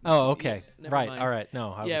wouldn't. Oh, okay. Right. All right.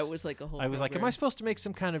 No. It was like a whole. I was like, am I supposed to make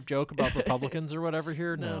some kind of joke about Republicans or whatever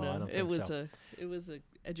here? No. I don't it think was so. It was a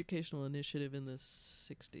educational initiative in the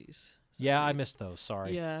 60s. Yeah, I missed those.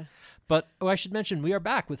 Sorry. Yeah. But I should mention we are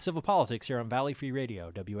back with Civil Politics here on Valley Free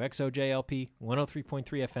Radio, WXOJLP 103.3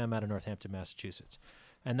 FM out of Northampton, Massachusetts.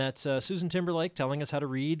 And that's Susan Timberlake telling us how to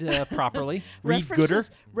read properly. Read gooder.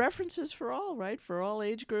 References for all, right? For all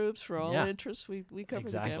age groups, for all interests. We cover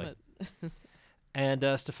the gamut.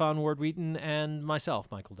 And Stefan Ward-Wheaton and myself,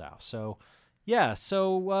 Michael Dow. So, yeah.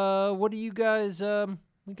 So, what do you guys?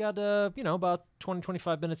 We got about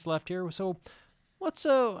 20-25 minutes left here. So, what's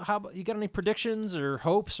how about you got any predictions or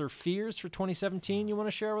hopes or fears for 2017 you want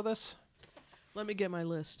to share with us? Let me get my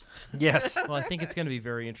list. Yes. Well, I think it's going to be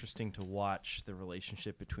very interesting to watch the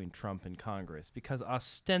relationship between Trump and Congress, because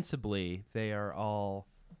ostensibly they are all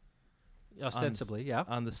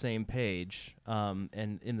on the same page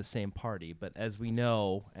and in the same party. But as we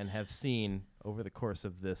know and have seen over the course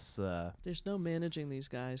of this, there's no managing these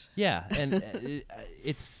guys. Yeah, and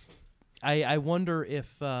I wonder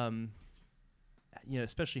if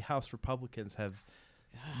especially House Republicans have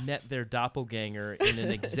met their doppelganger in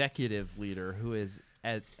an executive leader who is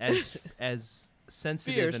as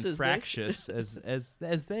sensitive and fractious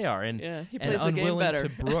as they are, and he plays the game better.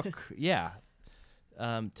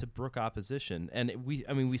 To brook opposition. And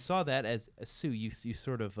we saw that as Sue, you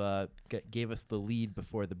sort of gave us the lead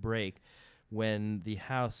before the break when the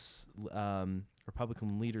House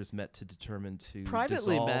Republican leaders met to determine to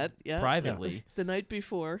privately privately the night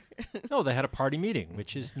before. No, they had a party meeting,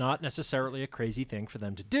 which is not necessarily a crazy thing for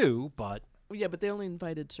them to do, but but they only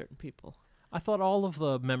invited certain people. I thought all of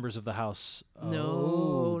the members of the House.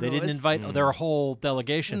 No, they didn't invite their whole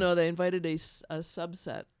delegation. No, they invited a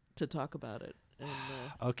subset to talk about it. And,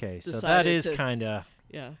 okay, so that is kind of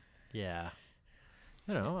yeah.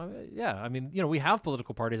 I mean, we have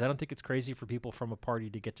political parties. I don't think it's crazy for people from a party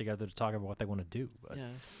to get together to talk about what they want to do. But.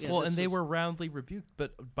 Well, and they were roundly rebuked,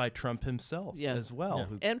 but by Trump himself as well.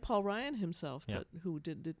 Yeah. And Paul Ryan himself, but who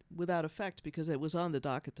did it without effect because it was on the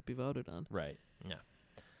docket to be voted on. Right. Yeah.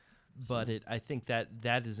 But I think that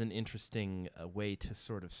is an interesting way to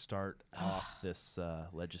sort of start off this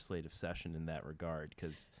legislative session in that regard,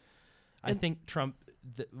 because I think Trump,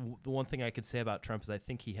 the one thing I could say about Trump is I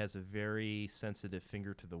think he has a very sensitive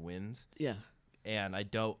finger to the wind. Yeah. And I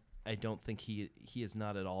don't think he is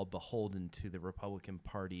not at all beholden to the Republican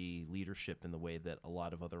Party leadership in the way that a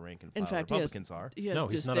lot of other rank and file Republicans are. He has no,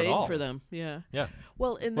 disdain he's not at all. For them. Yeah. Yeah.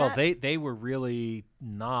 Well, they were really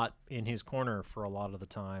not in his corner for a lot of the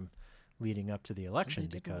time leading up to the election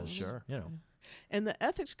because And the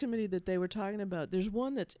ethics committee that they were talking about, there's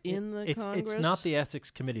one that's in the Congress. It's not the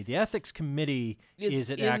ethics committee. The ethics committee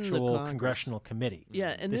is an actual congressional committee.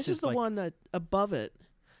 Yeah, and this is the one that above it.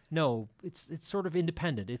 No, it's sort of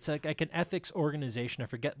independent. It's like an ethics organization. I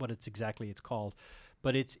forget what it's called,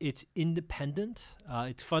 but it's independent.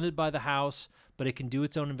 It's funded by the House, but it can do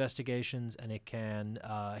its own investigations and it can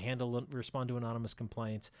respond to anonymous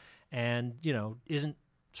complaints, and isn't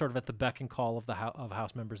sort of at the beck and call of the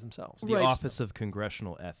House members themselves. The Office of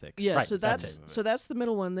Congressional Ethics. Yeah, right, so that's the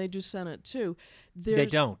middle one. They do Senate too. They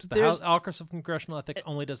don't. The Office of Congressional Ethics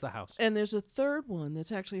only does the House. And there's a third one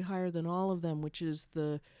that's actually higher than all of them, which is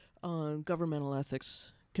the Governmental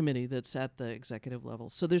Ethics Committee that's at the executive level.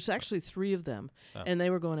 So there's actually three of them, and they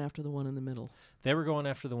were going after the one in the middle. They were going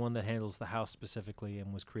after the one that handles the House specifically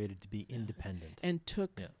and was created to be independent. And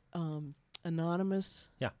took anonymous.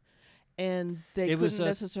 Yeah. And they couldn't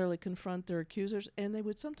necessarily confront their accusers, and they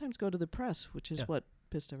would sometimes go to the press, which is what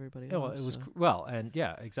pissed everybody off. It was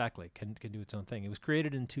exactly can do its own thing. It was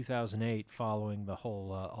created in 2008, following the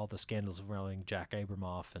whole all the scandals surrounding Jack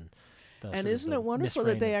Abramoff and. Isn't it wonderful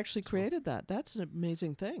that they actually created that? That's an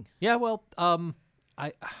amazing thing. Yeah, well,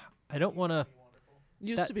 I don't want to.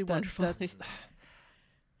 Used to be wonderful.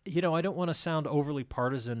 I don't want to sound overly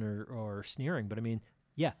partisan or sneering, but I mean.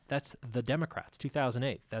 Yeah, that's the Democrats,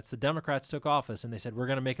 2008. That's the Democrats took office, and they said, we're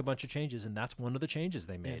going to make a bunch of changes, and that's one of the changes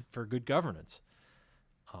they made for good governance.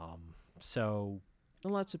 So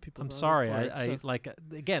lots of people. I'm sorry.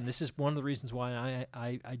 Again, this is one of the reasons why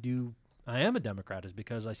I am a Democrat, is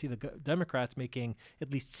because I see the Democrats making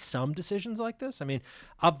at least some decisions like this. I mean,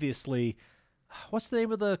 obviously, what's the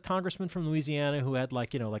name of the congressman from Louisiana who had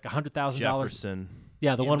like $100,000? Jefferson.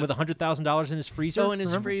 Yeah, the one with $100,000 in his freezer. Oh, in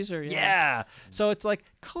his freezer, yeah. So it's like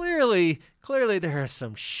clearly there are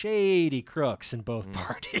some shady crooks in both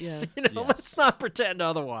parties. Yeah. Let's not pretend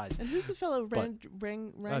otherwise. And who's the fellow,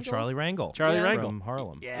 Rangel? Charlie Rangel. Rangel from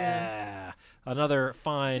Harlem. Yeah. Another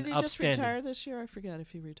fine, upstanding. Did he just retire this year? I forget if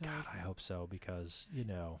he retired. God, I hope so, because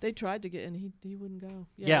they tried to get, and he wouldn't go.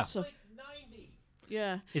 Yeah. So, like 90.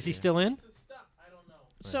 Yeah. Is he still in? I don't know.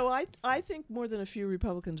 So I think more than a few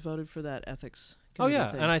Republicans voted for that ethics. Oh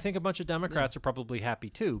yeah, and I think a bunch of Democrats are probably happy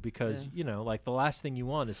too, because like the last thing you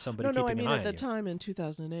want is somebody keeping an eye on you. at the time in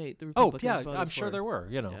 2008, the Republicans voted I'm sure there were.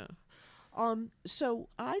 So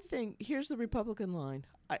I think here's the Republican line.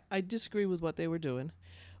 I disagree with what they were doing,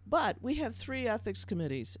 but we have 3 ethics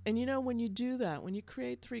committees, and when you do that, when you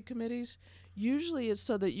create 3 committees, usually it's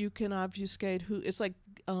so that you can obfuscate who. It's like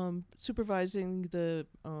supervising the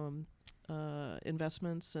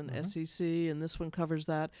investments and SEC, and this one covers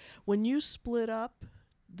that. When you split up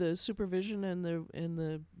the supervision and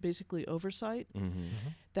the basically oversight,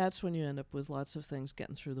 that's when you end up with lots of things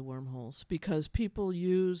getting through the wormholes, because people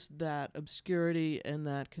use that obscurity and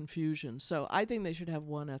that confusion. So I think they should have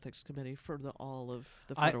one ethics committee for all of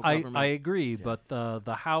the federal government. I agree, but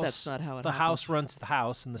the House, that's not how it the happens. House runs the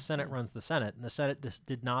House and the Senate runs the Senate, and the Senate just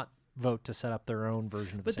did not vote to set up their own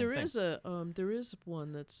version of the same thing. But there is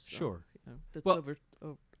one that's sure that's well,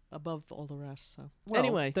 above all the rest. So well,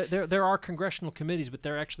 anyway, there are congressional committees, but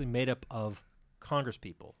they're actually made up of Congress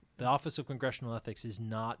people. The Office of Congressional Ethics is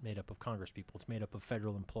not made up of Congress people. It's made up of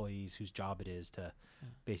federal employees whose job it is to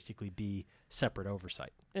basically be separate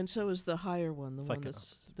oversight. And so is the higher one, the it's one like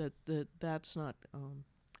that's not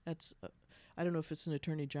that's I don't know if it's an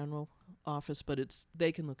attorney general office, but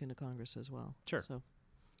they can look into Congress as well. Sure. So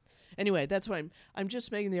anyway, that's why I'm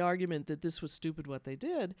just making the argument that this was stupid what they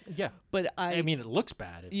did. Yeah. But I mean, it looks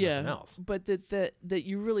bad if nothing else. But that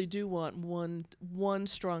you really do want one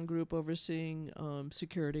strong group overseeing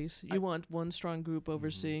securities. You want one strong group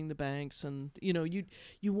overseeing the banks, and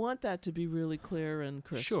you want that to be really clear and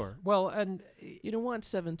crisp. Sure. Well, and you don't want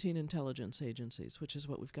 17 intelligence agencies, which is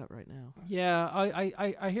what we've got right now. Yeah,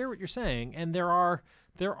 I hear what you're saying, and there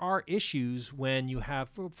are issues when you have,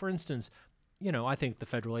 for instance, I think the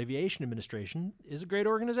Federal Aviation Administration is a great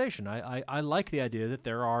organization. I like the idea that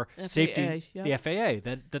there are safety, the FAA,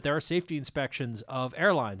 that there are safety inspections of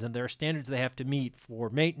airlines, and there are standards they have to meet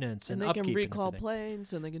for maintenance and upkeep. And they can recall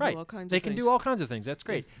planes, and they can do all kinds of things. They can do all kinds of things. That's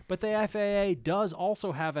great. But the FAA does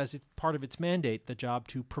also have, as part of its mandate, the job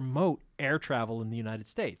to promote air travel in the United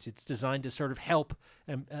States. It's designed to sort of help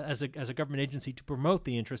as a government agency to promote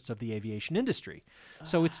the interests of the aviation industry.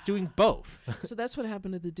 So it's doing both. So that's what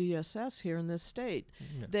happened to the DSS here in this state.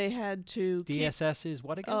 They had to DSS is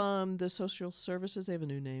what again? The Social Services. They have a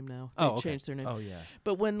new name now. They changed their name. Oh, yeah.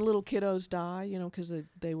 But when little kiddos die, because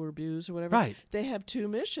they were abused or whatever, right. They have 2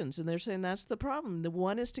 missions, and they're saying that's the problem. The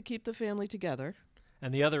one is to keep the family together.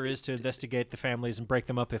 And the other is to investigate the families and break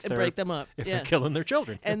them up if they're killing their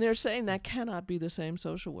children. And they're saying that cannot be the same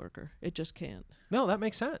social worker. It just can't. No, that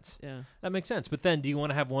makes sense. Yeah, that makes sense. But then, do you want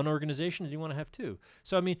to have one organization, or do you want to have 2?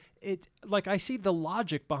 So, I mean, I see the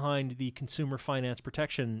logic behind the Consumer Finance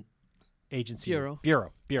Protection Agency Bureau.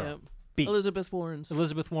 Yep. Elizabeth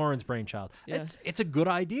Warren's brainchild. Yeah. It's a good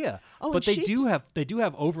idea. But they do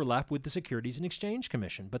have overlap with the Securities and Exchange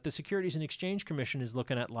Commission. But the Securities and Exchange Commission is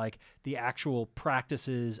looking at like the actual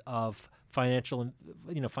practices of financial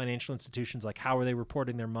institutions, like how are they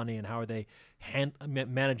reporting their money and how are they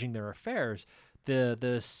managing their affairs. The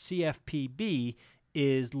CFPB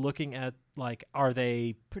is looking at like, are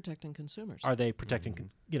they protecting consumers? Are they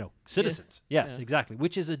protecting citizens? Yeah. Yes, exactly.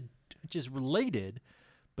 Which is related,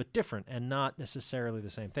 but different, and not necessarily the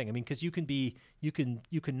same thing. I mean, because you can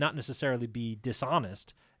not necessarily be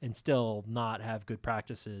dishonest and still not have good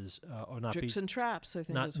practices, or not tricks and traps. I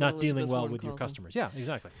think not dealing well with your customers. Yeah,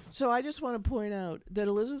 exactly. So I just want to point out that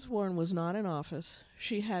Elizabeth Warren was not in office.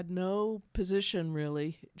 She had no position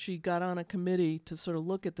really. She got on a committee to sort of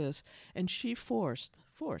look at this, and she forced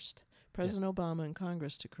President Obama and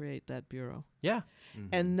Congress to create that bureau. Yeah,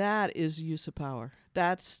 and that is use of power.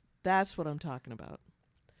 That's what I'm talking about.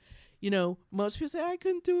 Most people say, I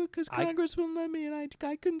couldn't do it because Congress wouldn't let me, and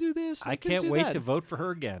I couldn't do this. I can't wait to vote for her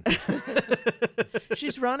again.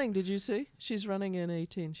 She's running. Did you see? She's running in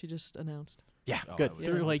 2018. She just announced. Yeah, good.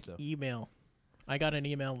 Through email. I got an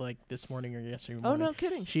email like this morning or yesterday morning. Oh, no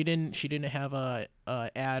kidding. She didn't have a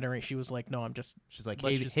ad, or she was like, no, she's like,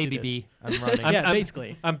 hey BB, I'm running. Yeah,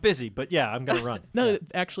 basically. I'm busy, but yeah, I'm gonna run. No,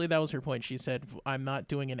 actually, that was her point. She said, I'm not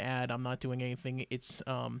doing an ad. I'm not doing anything. It's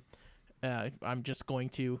I'm just going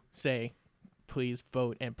to say, please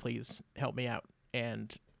vote and please help me out.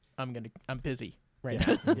 And I'm busy right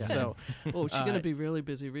now. So, she's going to be really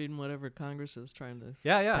busy reading whatever Congress is trying to.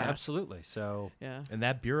 Yeah, pass. absolutely. So, yeah. And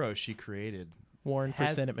that bureau she created, Warren for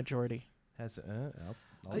Senate majority, has.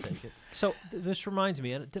 I'll take it. So this reminds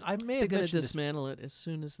me, and I may They're have going mentioned to dismantle it as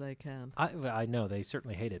soon as they can. I know they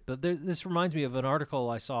certainly hate it, but this reminds me of an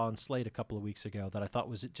article I saw on Slate a couple of weeks ago that I thought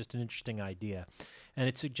was just an interesting idea, and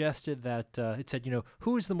it suggested that it said,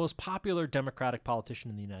 who is the most popular Democratic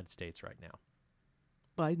politician in the United States right now?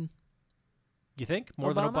 Biden. You think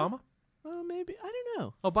more than Obama? Well, maybe. I don't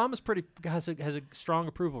know. Obama's has a strong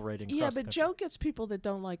approval rating. Yeah, across the but country. Joe gets people that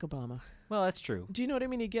don't like Obama. Well, that's true. Do you know what I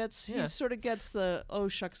mean? He sort of gets the oh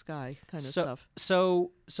shucks guy kind of stuff.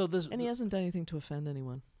 So there's and he hasn't done anything to offend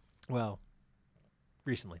anyone. Well,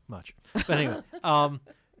 recently, much. But anyway,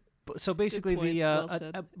 so basically,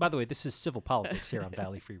 by the way, this is Civil Politics here on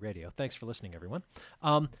Valley Free Radio. Thanks for listening, everyone.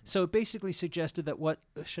 So it basically suggested that what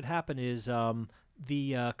should happen is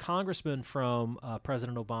the congressman from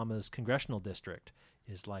President Obama's congressional district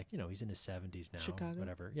is like, he's in his 70s now, Chicago?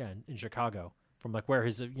 whatever. Yeah, in Chicago, from like where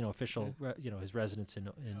his official his residence in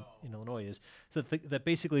Illinois is. So that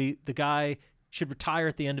basically the guy should retire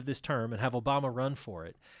at the end of this term and have Obama run for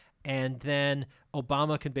it. And then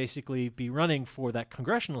Obama can basically be running for that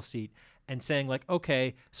congressional seat and saying like,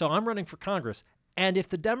 okay, so I'm running for Congress. And if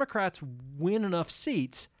the Democrats win enough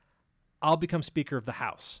seats, I'll become Speaker of the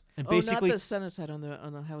House. And basically, not the Senate side, on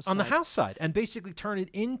the House side. On the House side. And basically turn it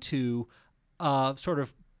into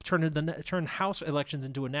turn House elections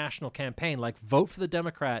into a national campaign, like vote for the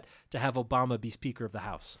Democrat to have Obama be Speaker of the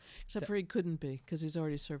House. Except for he couldn't be, because he's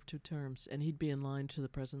already served 2 terms, and he'd be in line to the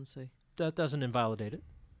presidency. That doesn't invalidate it.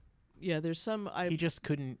 Yeah, there's some. He just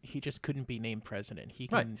couldn't be named president. He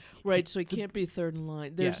can, right. So he can't be third in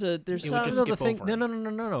line. There's some.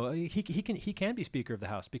 No. He can be Speaker of the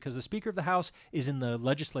House because the Speaker of the House is in the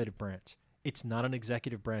legislative branch. It's not an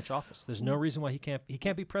executive branch office. There's no reason why he can't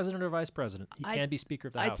be president or vice president. He can be Speaker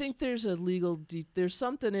of the House. I think there's a legal. There's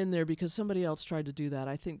something in there because somebody else tried to do that.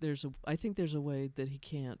 I think there's a way that he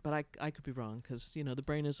can't, but I could be wrong because the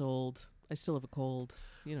brain is old. I still have a cold.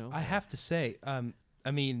 I have to say,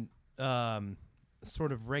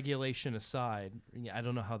 sort of regulation aside, I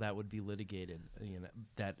don't know how that would be litigated,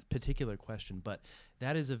 that particular question, but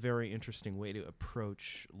that is a very interesting way to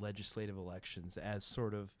approach legislative elections as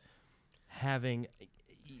sort of having.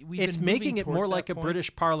 It's making it more like a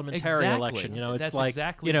British parliamentary election. It's That's like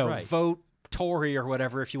exactly right. Vote Tory or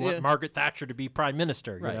whatever if you want Margaret Thatcher to be prime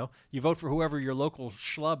minister. Right. You vote for whoever your local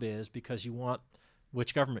schlub is because you want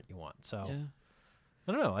which government you want. So. Yeah.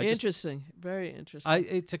 I don't know. Interesting. Very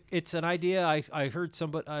interesting. It's an idea I heard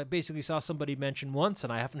somebody. I basically saw somebody mention once,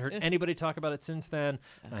 and I haven't heard anybody talk about it since then.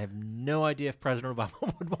 And I have no idea if President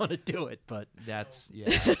Obama would want to do it, but that's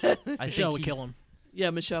Michelle would kill him. Yeah,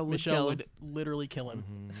 Michelle would literally kill him.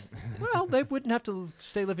 Mm-hmm. Well, they wouldn't have to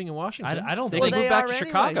stay living in Washington. I don't they think can move back to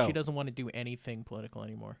Chicago. She doesn't want to do anything political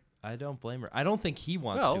anymore. I don't blame her. I don't think he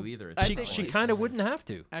wants to either. She kind of wouldn't have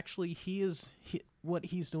to. Actually, what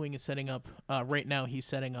he's doing is setting up. Right now, he's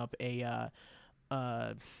setting up a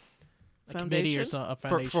committee or a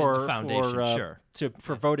foundation.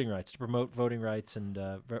 For voting rights, to promote voting rights and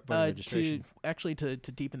voter registration. To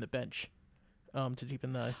deepen the bench. To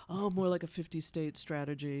deepen the more like a 50-state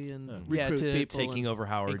strategy and recruit people taking over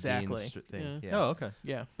Howard exactly. Dean's thing. Yeah. Oh, okay.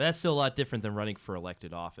 Yeah, but that's still a lot different than running for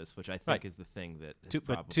elected office, which I think is the thing that.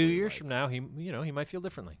 But 2 years from now, he might feel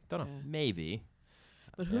differently. Don't know. Maybe.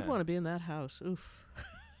 But who'd want to be in that house? Oof.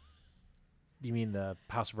 You mean the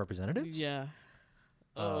House of Representatives? Yeah.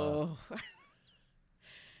 Oh.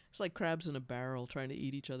 It's like crabs in a barrel trying to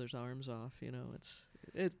eat each other's arms off.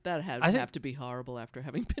 That'd have to be horrible after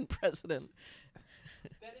having been president.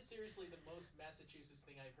 That is seriously the most Massachusetts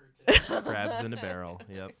thing I've heard today. Crabs in a barrel.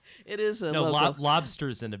 Yep. It is a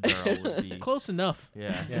lobsters in a barrel would be close enough.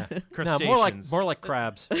 Yeah. No, more like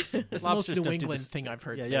crabs. It's the most New England thing I've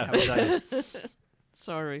heard today. Yeah.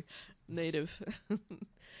 Sorry, native.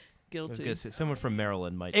 Guilty. I was gonna say, someone from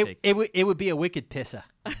Maryland might take it would be a wicked pisser.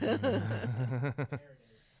 Oh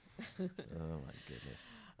my goodness.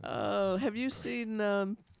 Have you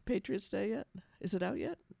seen Patriots Day yet? Is it out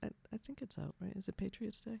yet? I think it's out, right? Is it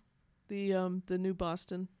Patriots Day? The new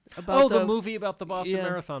Boston about the movie about the Boston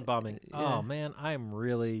Marathon bombing. Yeah. Oh man, I'm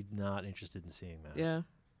really not interested in seeing that. Yeah.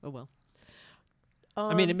 Oh well.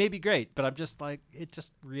 I mean, it may be great, but I'm just like, it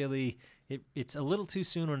just really, it's a little too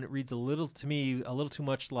soon, and it reads a little too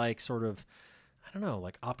much like sort of, I don't know,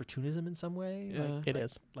 like opportunism in some way. Yeah, it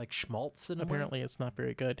is. Like schmaltz in Apparently a way. It's not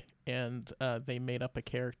very good. And they made up a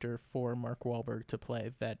character for Mark Wahlberg to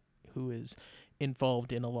play who is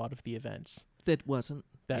involved in a lot of the events. That wasn't.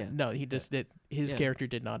 No, he just his character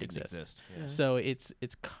did not exist. Yeah. So it's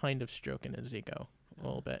kind of stroking his ego a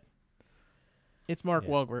little bit. It's Mark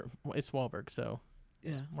Wahlberg. It's Wahlberg, so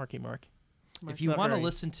yeah, Marky Mark. If you want to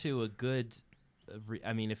listen to a good,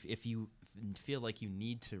 if you feel like you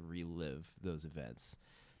need to relive those events,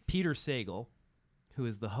 Peter Sagal, who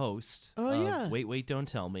is the host of Wait, Wait, Don't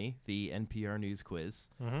Tell Me, the NPR News Quiz,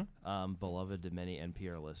 beloved to many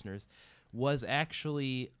NPR listeners, was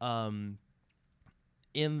actually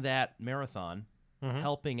in that marathon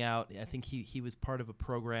helping out. I think he was part of a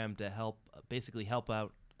program to help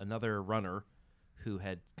out another runner who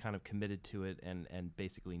had kind of committed to it and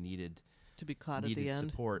basically needed to be caught at the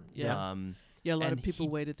end. Support. Yeah. A lot of people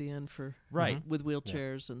wait at the end for with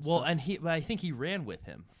wheelchairs and stuff. Well, and I think he ran with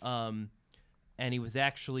him. And he was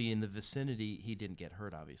actually in the vicinity. He didn't get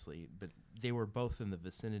hurt, obviously, but they were both in the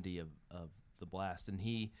vicinity of the blast. And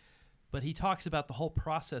he talks about the whole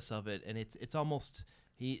process of it, and it's almost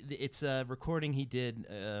it's a recording he did,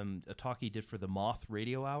 a talk he did for the Moth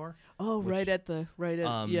Radio Hour. Oh,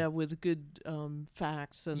 with good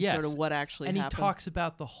facts and sort of what actually happened. And he talks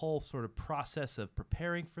about the whole sort of process of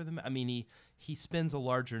preparing for them. I mean, he spins a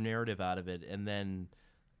larger narrative out of it, and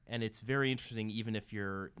it's very interesting, even if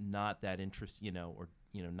you're not that interested, or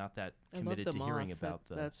not that committed to hearing about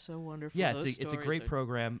that's so wonderful. Yeah, it's a great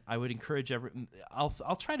program. I would encourage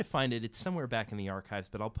I'll try to find it. It's somewhere back in the archives,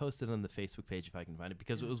 but I'll post it on the Facebook page if I can find it,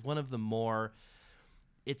 because it was one of the more.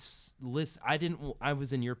 I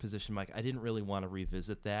was in your position, Mike. I didn't really want to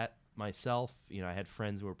revisit that myself. I had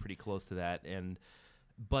friends who were pretty close to that,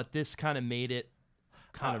 but this kind of made it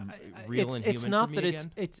kind of real and human. It's not for me that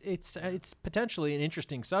again. it's potentially an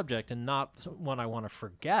interesting subject and not one I want to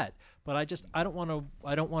forget. But I don't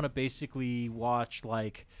want to basically watch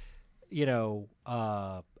an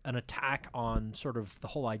attack on sort of the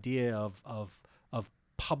whole idea of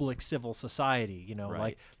public civil society.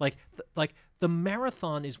 Right. Like the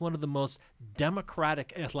marathon is one of the most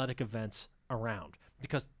democratic athletic events around,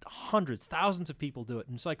 because hundreds, thousands of people do it.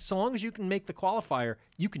 And it's like, so long as you can make the qualifier,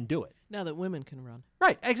 you can do it. Now that women can run.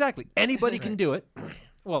 Right, exactly. Anybody can do it.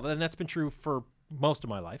 Well, and that's been true for most of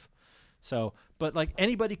my life. So, but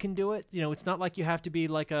anybody can do it. It's not like you have to be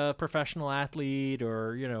like a professional athlete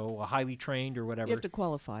or, a highly trained or whatever. You have to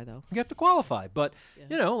qualify, though. You have to qualify. But,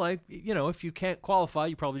 if you can't qualify,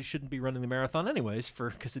 you probably shouldn't be running the marathon anyways,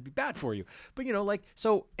 because it'd be bad for you. But,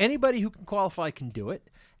 so anybody who can qualify can do it.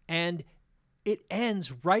 And it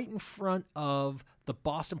ends right in front of the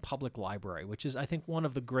Boston Public Library, which is, I think, one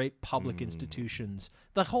of the great public institutions.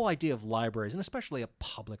 The whole idea of libraries, and especially a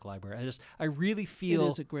public library, I really feel it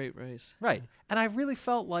is a great race, right? And I really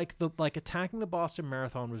felt like attacking the Boston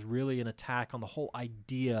Marathon was really an attack on the whole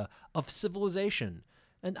idea of civilization.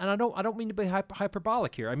 And I don't mean to be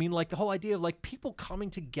hyperbolic here. I mean, the whole idea of people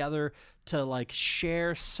coming together to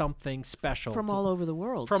share something special from all over the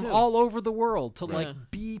world. All over the world to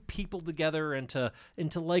be people together and to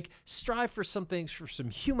strive for something, for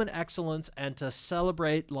some human excellence, and to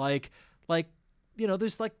celebrate there's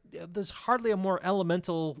hardly a more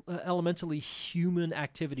elementally human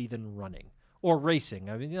activity than running. Or racing.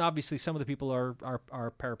 I mean, obviously, some of the people are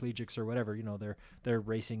paraplegics or whatever. They're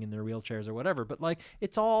racing in their wheelchairs or whatever. But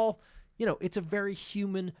it's all, it's a very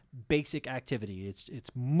human, basic activity.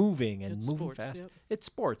 It's moving and moving sports, fast. Yep. It's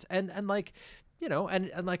sports, and like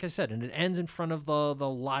I said, and it ends in front of the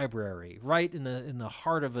library, right in the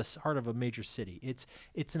heart of a major city.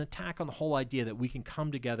 It's an attack on the whole idea that we can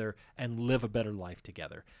come together and live a better life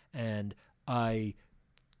together. And I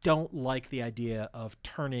don't like the idea of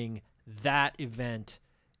turning that event,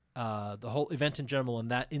 the whole event in general and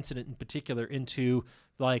that incident in particular, into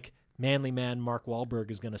manly man Mark Wahlberg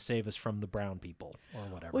is going to save us from the brown people or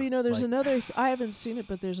whatever. Well, there's another, I haven't seen it,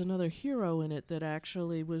 but there's another hero in it that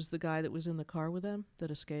actually was the guy that was in the car with them that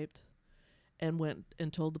escaped and went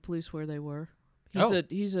and told the police where they were.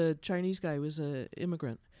 He's a Chinese guy who was an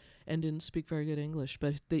immigrant and didn't speak very good English,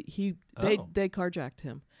 but they carjacked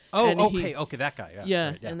him. Okay, that guy. Yeah,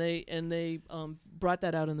 right, yeah. and they brought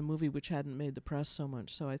that out in the movie, which hadn't made the press so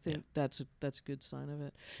much. So I think that's a good sign of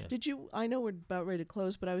it. Yeah. I know we're about ready to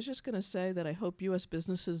close, but I was just going to say that I hope U.S.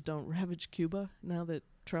 businesses don't ravage Cuba now that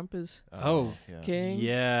Trump is king.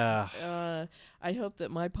 Yeah. I hope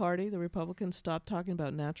that my party, the Republicans, stop talking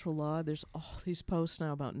about natural law. There's all these posts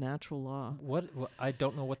now about natural law. What? I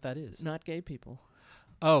don't know what that is. Not gay people.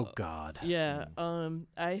 Oh, God. Yeah.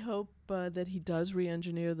 I hope that he does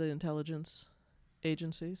re-engineer the intelligence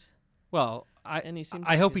agencies. Well,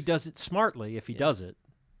 I hope he does it smartly if he does it.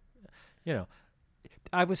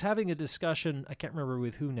 I was having a discussion, I can't remember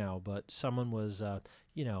with who now, but someone was,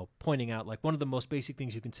 pointing out one of the most basic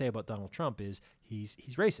things you can say about Donald Trump is he's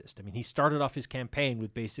racist. I mean, he started off his campaign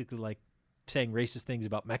with basically saying racist things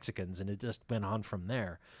about Mexicans, and it just went on from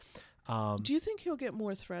there. Do you think he'll get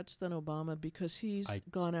more threats than Obama because he's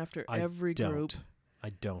gone after every group? I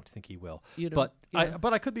don't think he will. But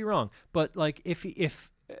I could be wrong. But if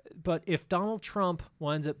Donald Trump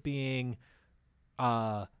winds up being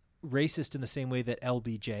racist in the same way that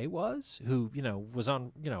LBJ was, who was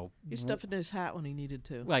on he stuffed it in his hat when he needed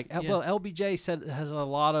to. Well, LBJ has a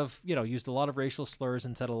lot of used a lot of racial slurs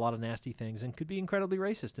and said a lot of nasty things and could be incredibly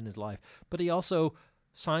racist in his life. But he also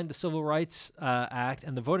signed the Civil Rights Act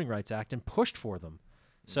and the Voting Rights Act and pushed for them.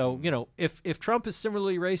 So, if Trump is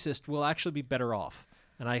similarly racist, we'll actually be better off.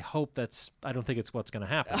 And I hope I don't think it's what's going to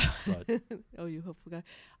happen. But. Oh, you hopeful guy.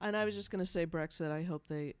 And I was just going to say Brexit. I hope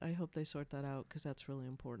they sort that out because that's really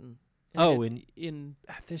important. And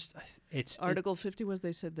it's Article 50 was,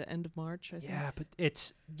 they said, the end of March, I think. Yeah, but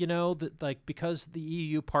it's, because the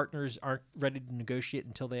EU partners aren't ready to negotiate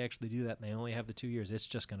until they actually do that, and they only have the 2 years, it's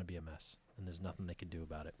just going to be a mess, and there's nothing they can do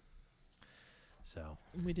about it. So,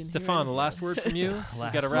 Stefan, the last word from you? We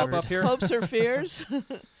got to wrap up here. Hopes or fears?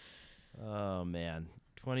 Oh, man.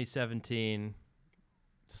 2017,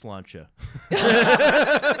 Sláinte.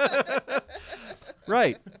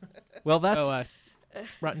 Right. Well, that's...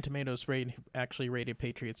 Rotten Tomatoes actually rated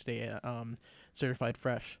Patriots Day certified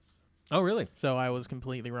fresh. Oh, really? So I was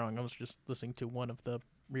completely wrong. I was just listening to one of the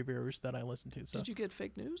reviewers that I listened to. So. Did you get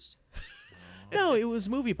fake news? No, it was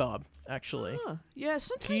Movie Bob, actually. Yeah,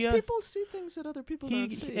 sometimes people see things that other people don't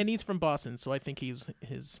see. And he's from Boston, so I think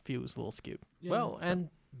his view is a little skewed. Yeah. Well, and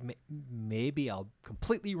maybe I'll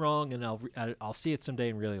completely wrong, and I'll see it someday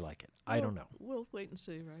and really like it. I don't know. We'll wait and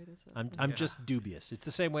see, right? I'm just dubious. It's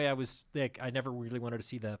the same way I was like, I never really wanted to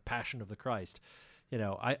see the Passion of the Christ.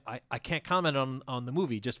 I can't comment on the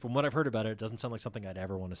movie. Just from what I've heard about it, it doesn't sound like something I'd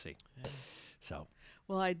ever want to see. Yeah. So.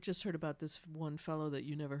 Well, I just heard about this one fellow that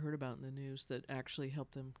you never heard about in the news that actually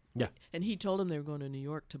helped them. Yeah. And he told them they were going to New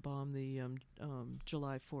York to bomb the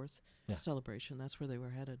July 4th celebration. That's where they were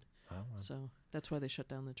headed. Oh, wow. So that's why they shut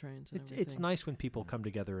down the trains and everything. It's nice when people come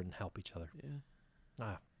together and help each other.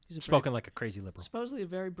 Yeah. He's spoken like a crazy liberal. Supposedly a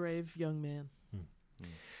very brave young man.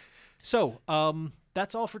 So,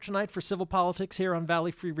 that's all for tonight for Civil Politics here on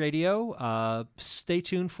Valley Free Radio. Stay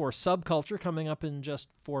tuned for Subculture coming up in just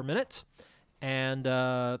 4 minutes. And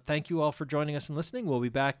thank you all for joining us and listening. We'll be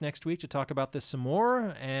back next week to talk about this some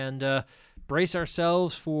more and brace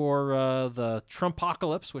ourselves for the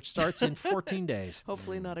Trumpocalypse, which starts in 14 days.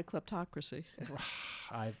 Hopefully not a kleptocracy.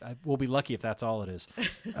 We'll be lucky if that's all it is.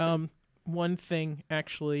 One thing,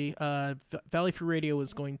 actually, Valley Free Radio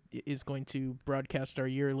is going to broadcast our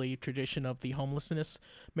yearly tradition of the homelessness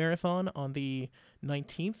marathon on the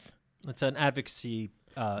 19th. It's an advocacy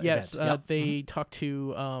yes, event. Yep. They talk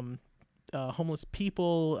to homeless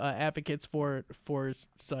people, advocates for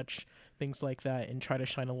such things like that, and try to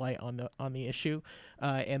shine a light on the issue.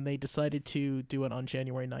 And they decided to do it on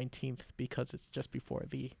January 19th because it's just before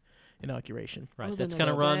the inauguration. Right. That's going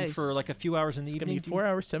to run for like a few hours in the evening. It's going to be 4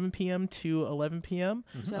 hours, 7 p.m. to 11 p.m.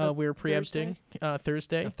 We're preempting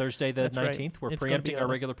Thursday. Thursday the 19th. Right. We're preempting our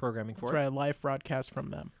regular programming for it. That's right, a live broadcast from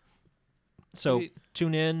them. So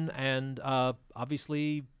tune in and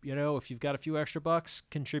obviously, if you've got a few extra bucks,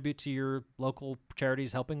 contribute to your local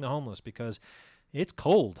charities helping the homeless because it's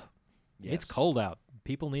cold. Yes. It's cold out.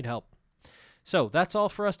 People need help. So that's all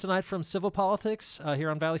for us tonight from Civil Politics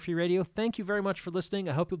here on Valley Free Radio. Thank you very much for listening.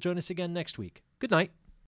 I hope you'll join us again next week. Good night.